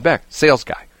Beck, sales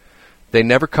guy. They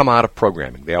never come out of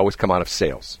programming. They always come out of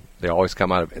sales. They always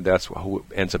come out of, and that's who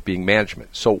ends up being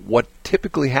management. So what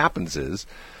typically happens is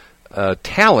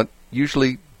talent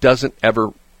usually doesn't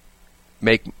ever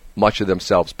make much of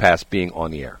themselves past being on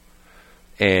the air.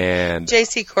 And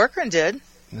J.C. Corcoran did.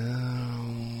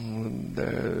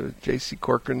 J.C.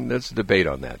 Corcoran, there's a debate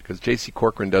on that, because J.C.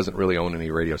 Corcoran doesn't really own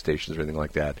any radio stations or anything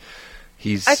like that.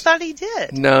 I thought he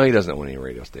did. No, he doesn't own any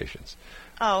radio stations.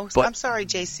 Oh, but, I'm sorry,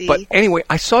 J.C. But anyway,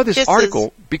 I saw this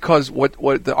article because what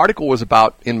the article was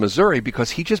about in Missouri,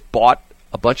 because he just bought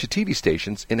a bunch of TV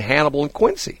stations in Hannibal and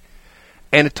Quincy.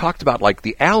 And it talked about, like,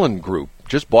 the Allen Group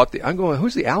just bought I'm going,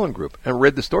 who's the Allen Group? And I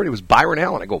read the story. It was Byron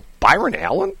Allen. I go, Byron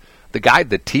Allen? The guy,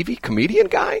 the TV comedian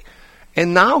guy?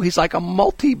 And now he's like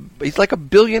he's like a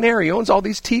billionaire. He owns all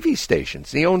these TV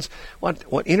stations. He owns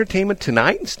what Entertainment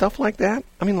Tonight and stuff like that.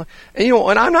 I mean,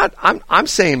 and I'm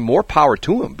saying more power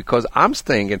to him, because I'm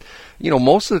thinking,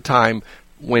 most of the time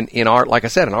when like I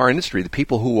said, in our industry, the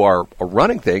people who are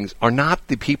running things are not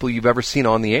the people you've ever seen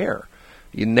on the air.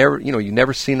 You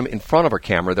never seen them in front of a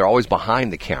camera. They're always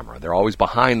behind the camera. They're always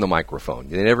behind the microphone.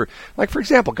 They never, like, for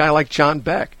example, a guy like John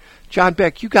Beck. John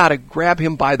Beck, you got to grab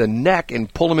him by the neck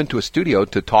and pull him into a studio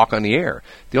to talk on the air.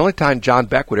 The only time John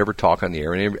Beck would ever talk on the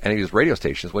air in any of his radio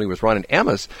stations when he was running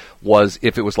Emma's was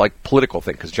if it was like political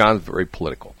thing, because John's very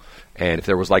political. And if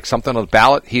there was like something on the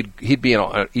ballot, he'd be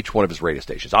on each one of his radio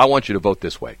stations. I want you to vote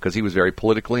this way, because he was very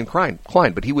politically inclined.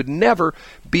 But he would never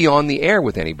be on the air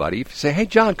with anybody. If you say, hey,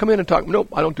 John, come in and talk. Nope,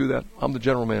 I don't do that. I'm the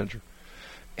general manager.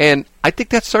 And I think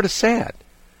that's sort of sad.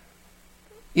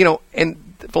 And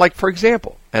like, for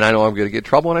example, and I know I'm going to get in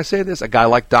trouble when I say this, a guy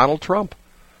like Donald Trump.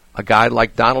 A guy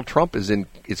like Donald Trump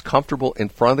is comfortable in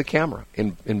front of the camera,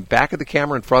 in back of the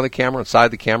camera, in front of the camera, inside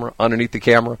the camera, underneath the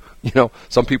camera.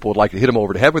 Some people would like to hit him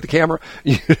over the head with the camera.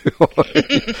 What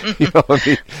I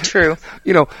mean? True.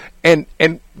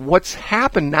 And what's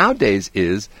happened nowadays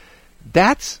is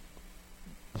that's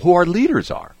who our leaders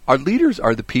are. Our leaders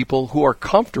are the people who are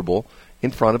comfortable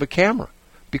in front of a camera,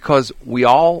 because we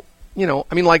all,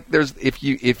 there's if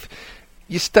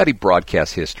you study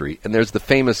broadcast history, and there's the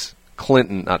famous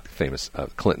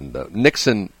the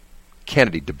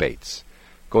Nixon-Kennedy debates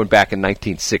going back in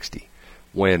 1960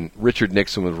 when Richard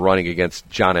Nixon was running against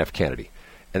John F. Kennedy.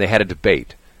 And they had a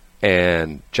debate.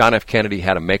 And John F. Kennedy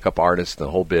had a makeup artist and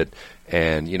the whole bit.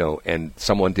 And, and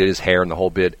someone did his hair and the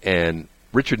whole bit. And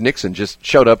Richard Nixon just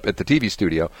showed up at the TV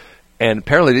studio and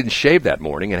apparently didn't shave that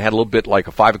morning and had a little bit like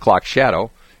a 5 o'clock shadow.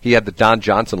 He had the Don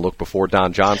Johnson look before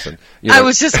Don Johnson. I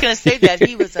was just going to say that.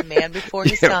 He was a man before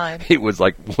his time. He was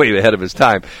like way ahead of his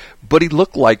time. But he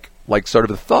looked like sort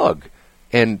of a thug.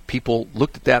 And people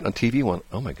looked at that on TV and went,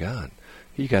 oh, my God.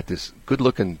 You got this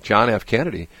good-looking John F.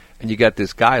 Kennedy, and you got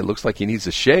this guy who looks like he needs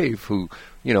a shave who,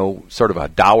 sort of a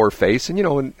dour face. And,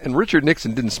 and Richard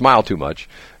Nixon didn't smile too much.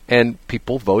 And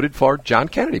people voted for John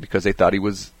Kennedy because they thought he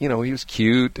was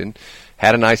cute and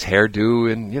had a nice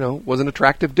hairdo and, was an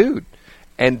attractive dude.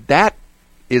 And that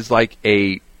is like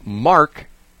a mark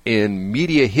in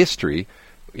media history.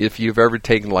 If you've ever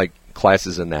taken like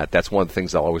classes in that, that's one of the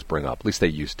things they'll always bring up. At least they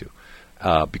used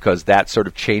to, because that sort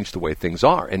of changed the way things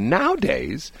are. And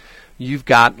nowadays, you've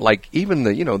got like even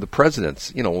the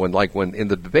presidents. When in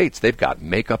the debates, they've got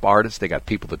makeup artists. They got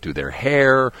people that do their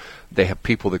hair. They have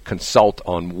people that consult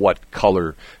on what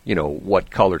color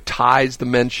ties the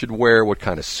men should wear, what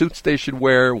kind of suits they should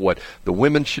wear, what the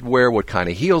women should wear, what kind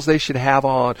of heels they should have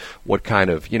on, what kind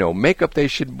of makeup they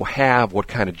should have, what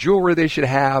kind of jewelry they should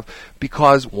have.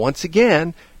 Because once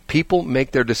again, people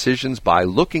make their decisions by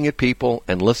looking at people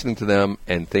and listening to them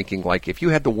and thinking, like, if you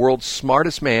had the world's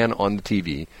smartest man on the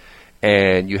TV.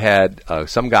 And you had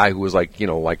some guy who was like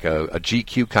a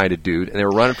GQ kind of dude, and they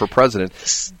were running for president.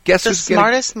 Guess who's the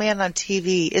smartest man on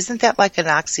TV? Isn't that like an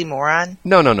oxymoron?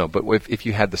 No. But if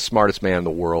you had the smartest man in the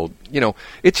world,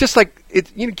 it's just like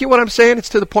you get what I'm saying. It's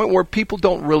to the point where people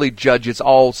don't really judge. It's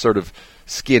all sort of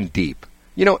skin deep.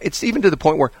 It's even to the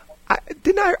point where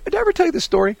did I ever tell you this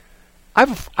story?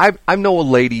 I know a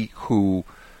lady who.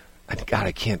 God,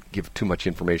 I can't give too much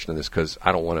information on this because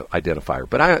I don't want to identify her.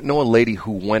 But I know a lady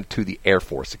who went to the Air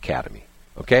Force Academy,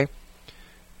 okay?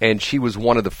 And she was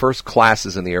one of the first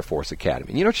classes in the Air Force Academy.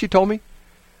 And you know what she told me?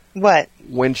 What?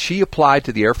 When she applied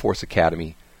to the Air Force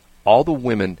Academy, all the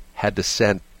women had to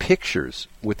send pictures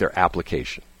with their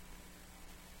application.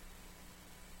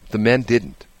 The men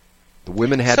didn't. The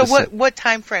women had to send... So what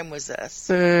time frame was this?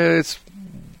 It's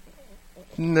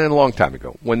a long time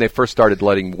ago, when they first started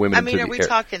letting women into the air. Are we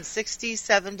talking 60s,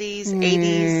 70s,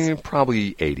 80s?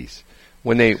 Probably 80s.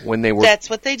 When they were.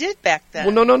 That's what they did back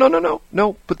then. Well,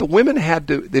 no. But the women had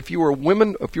to. If you were a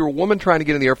woman trying to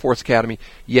get in the Air Force Academy,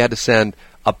 you had to send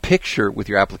a picture with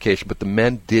your application. But the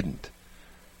men didn't.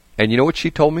 And you know what she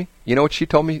told me? You know what she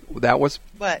told me that was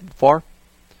what? For?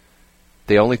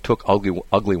 They only took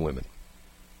ugly women.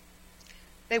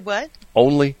 They what?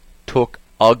 Only took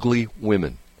ugly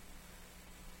women.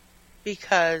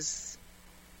 Because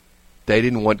they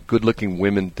didn't want good-looking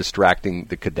women distracting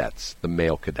the cadets, the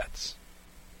male cadets.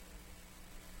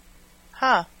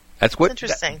 Huh. That's what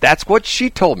interesting. That's what she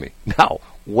told me. Now,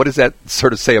 what does that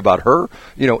sort of say about her?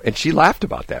 And she laughed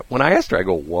about that. When I asked her, I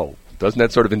go, "Whoa, doesn't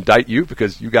that sort of indict you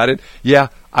because you got in?" Yeah,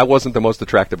 I wasn't the most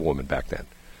attractive woman back then.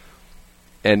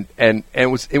 And it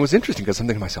was interesting because I'm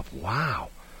thinking to myself, "Wow,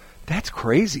 that's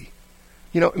crazy."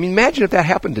 Imagine if that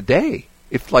happened today.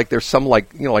 If there's some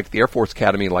like the Air Force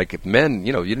Academy, like if men,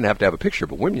 you didn't have to have a picture,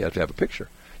 but women you have to have a picture.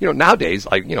 Nowadays,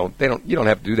 you don't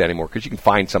have to do that anymore because you can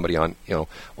find somebody on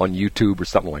YouTube or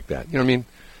something like that. You know what I mean?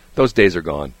 Those days are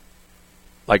gone.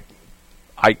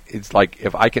 It's like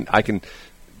if I can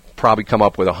probably come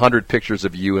up with 100 pictures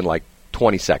of you in like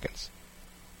 20 seconds.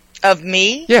 Of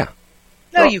me? Yeah.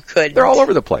 No, you couldn't. They're all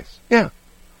over the place. Yeah.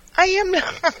 I am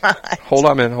not. Hold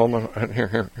on, man. Hold on.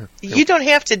 Here. You don't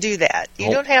have to do that. You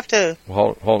don't have to.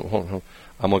 Hold.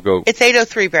 I'm going to go. It's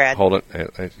 8:03, Brad. Hold it.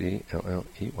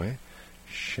 S-E-L-L-E. Wait.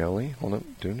 Shelley. Hold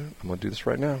on. I'm going to do this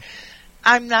right now.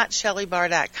 I'm not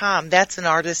ShelleyBar.com. That's an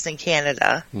artist in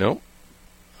Canada. No.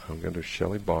 I'm going to do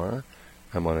Shelley Bar.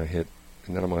 I'm going to hit,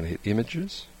 and then I'm going to hit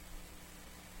images.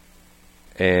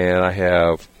 And I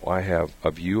have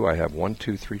of you. I have 1,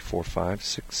 2, 3, 4, 5,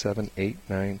 6, 7, 8,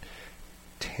 9,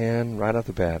 10 right off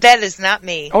the bat. That is not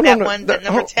me. Oh, that no. One, that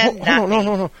number 10, not me.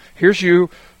 No. Here's you,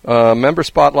 member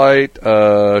spotlight,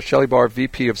 Shelley Bar,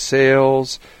 VP of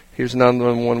Sales. Here's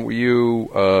another one with you,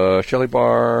 Shelley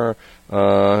Bar,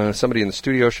 somebody in the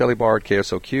studio, Shelley Bar at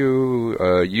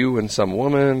KSOQ, you and some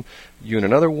woman, you and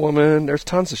another woman. There's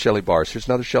tons of Shelley Bars. Here's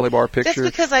another Shelley Bar picture.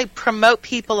 That's because I promote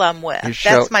people I'm with.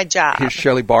 That's my job. Here's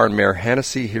Shelley Bar and Mayor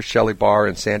Hennessy. Here's Shelley Bar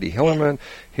and Sandy Hillerman.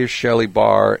 Here's Shelley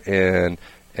Bar and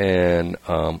I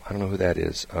don't know who that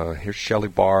is. Here's Shelley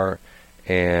Bar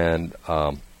and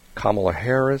Kamala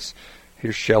Harris.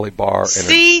 Here's Shelley Bar and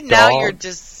See, now you're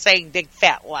just saying big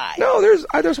fat lies. No,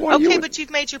 there's one. Okay, but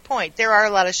you've made your point. There are a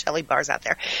lot of Shelley Bars out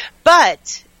there,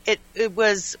 but it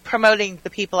was promoting the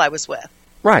people I was with.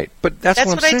 Right, but that's what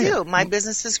I'm saying. That's what I do. My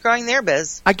business is growing their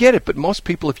biz. I get it, but most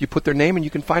people, if you put their name in, you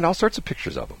can find all sorts of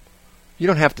pictures of them. You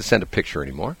don't have to send a picture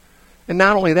anymore. And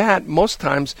not only that, most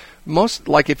times,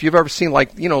 like if you've ever seen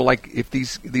if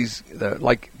these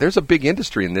there's a big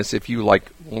industry in this. If you want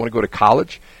to go to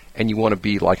college and you want to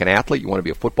be like an athlete, you want to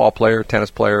be a football player,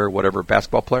 tennis player, whatever,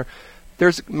 basketball player.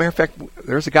 There's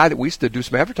a guy that we used to do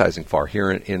some advertising for here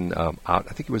in I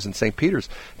think it was in St. Peter's,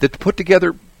 that put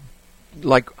together,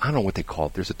 I don't know what they call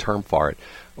it. There's a term for it.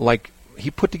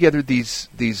 He put together these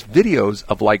videos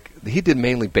of he did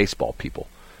mainly baseball people.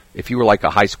 If you were like a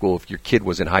high school, if your kid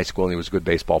was in high school and he was a good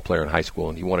baseball player in high school,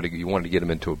 and you wanted to get him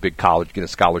into a big college, get a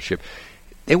scholarship,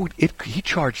 he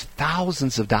charged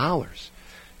thousands of dollars.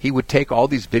 He would take all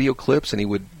these video clips and he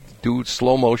would do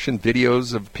slow motion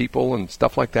videos of people and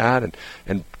stuff like that,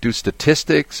 and do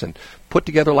statistics and put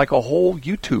together like a whole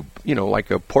YouTube,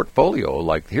 like a portfolio.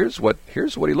 Here's what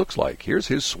he looks like. Here's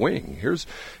his swing. Here's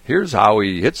how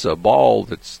he hits a ball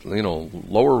that's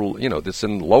lower, that's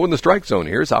low in the strike zone.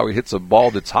 Here's how he hits a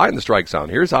ball that's high in the strike zone.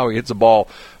 Here's how he hits a ball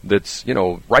that's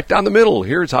right down the middle.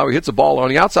 Here's how he hits a ball on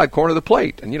the outside corner of the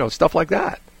plate, and stuff like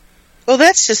that. Well,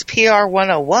 that's just PR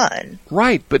 101.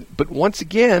 Right, but once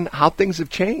again, how things have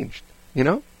changed,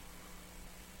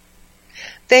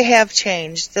 They have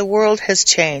changed. The world has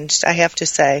changed, I have to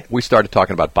say. We started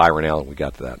talking about Byron Allen. We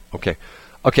got to that. Okay,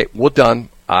 we're done.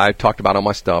 I talked about all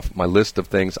my stuff, my list of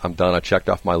things. I'm done. I checked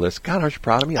off my list. God, aren't you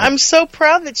proud of me? I'm so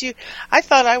proud that I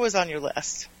thought I was on your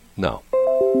list. No.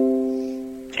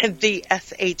 The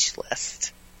SH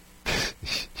list.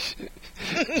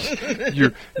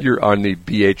 You're on the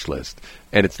BH list,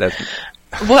 and it's that.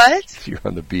 What? You're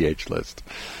on the BH list.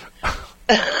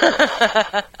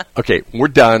 Okay, we're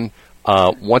done.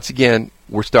 Once again,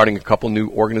 we're starting a couple new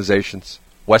organizations.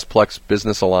 Westplex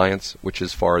Business Alliance, which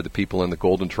is for the people in the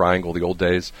Golden Triangle, the old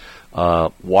days.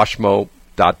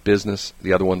 Washmo.business,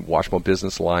 the other one, Washmo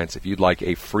Business Alliance. If you'd like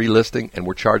a free listing, and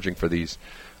we're charging for these,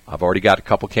 I've already got a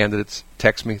couple candidates.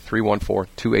 Text me,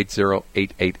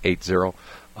 314-280-8880.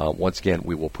 Once again,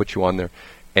 we will put you on there.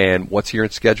 And what's your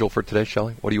schedule for today,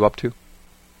 Shelley? What are you up to?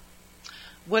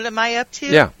 What am I up to?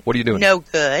 Yeah, what are you doing? No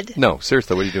good. No,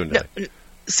 seriously, what are you doing today? No,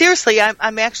 seriously,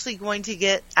 I'm actually going to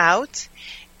get out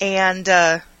and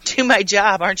do my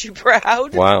job. Aren't you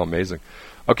proud? Wow, amazing.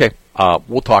 Okay,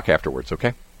 we'll talk afterwards,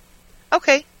 okay?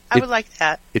 Okay, I would like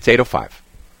that. It's 8:05.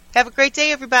 Have a great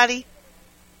day, everybody.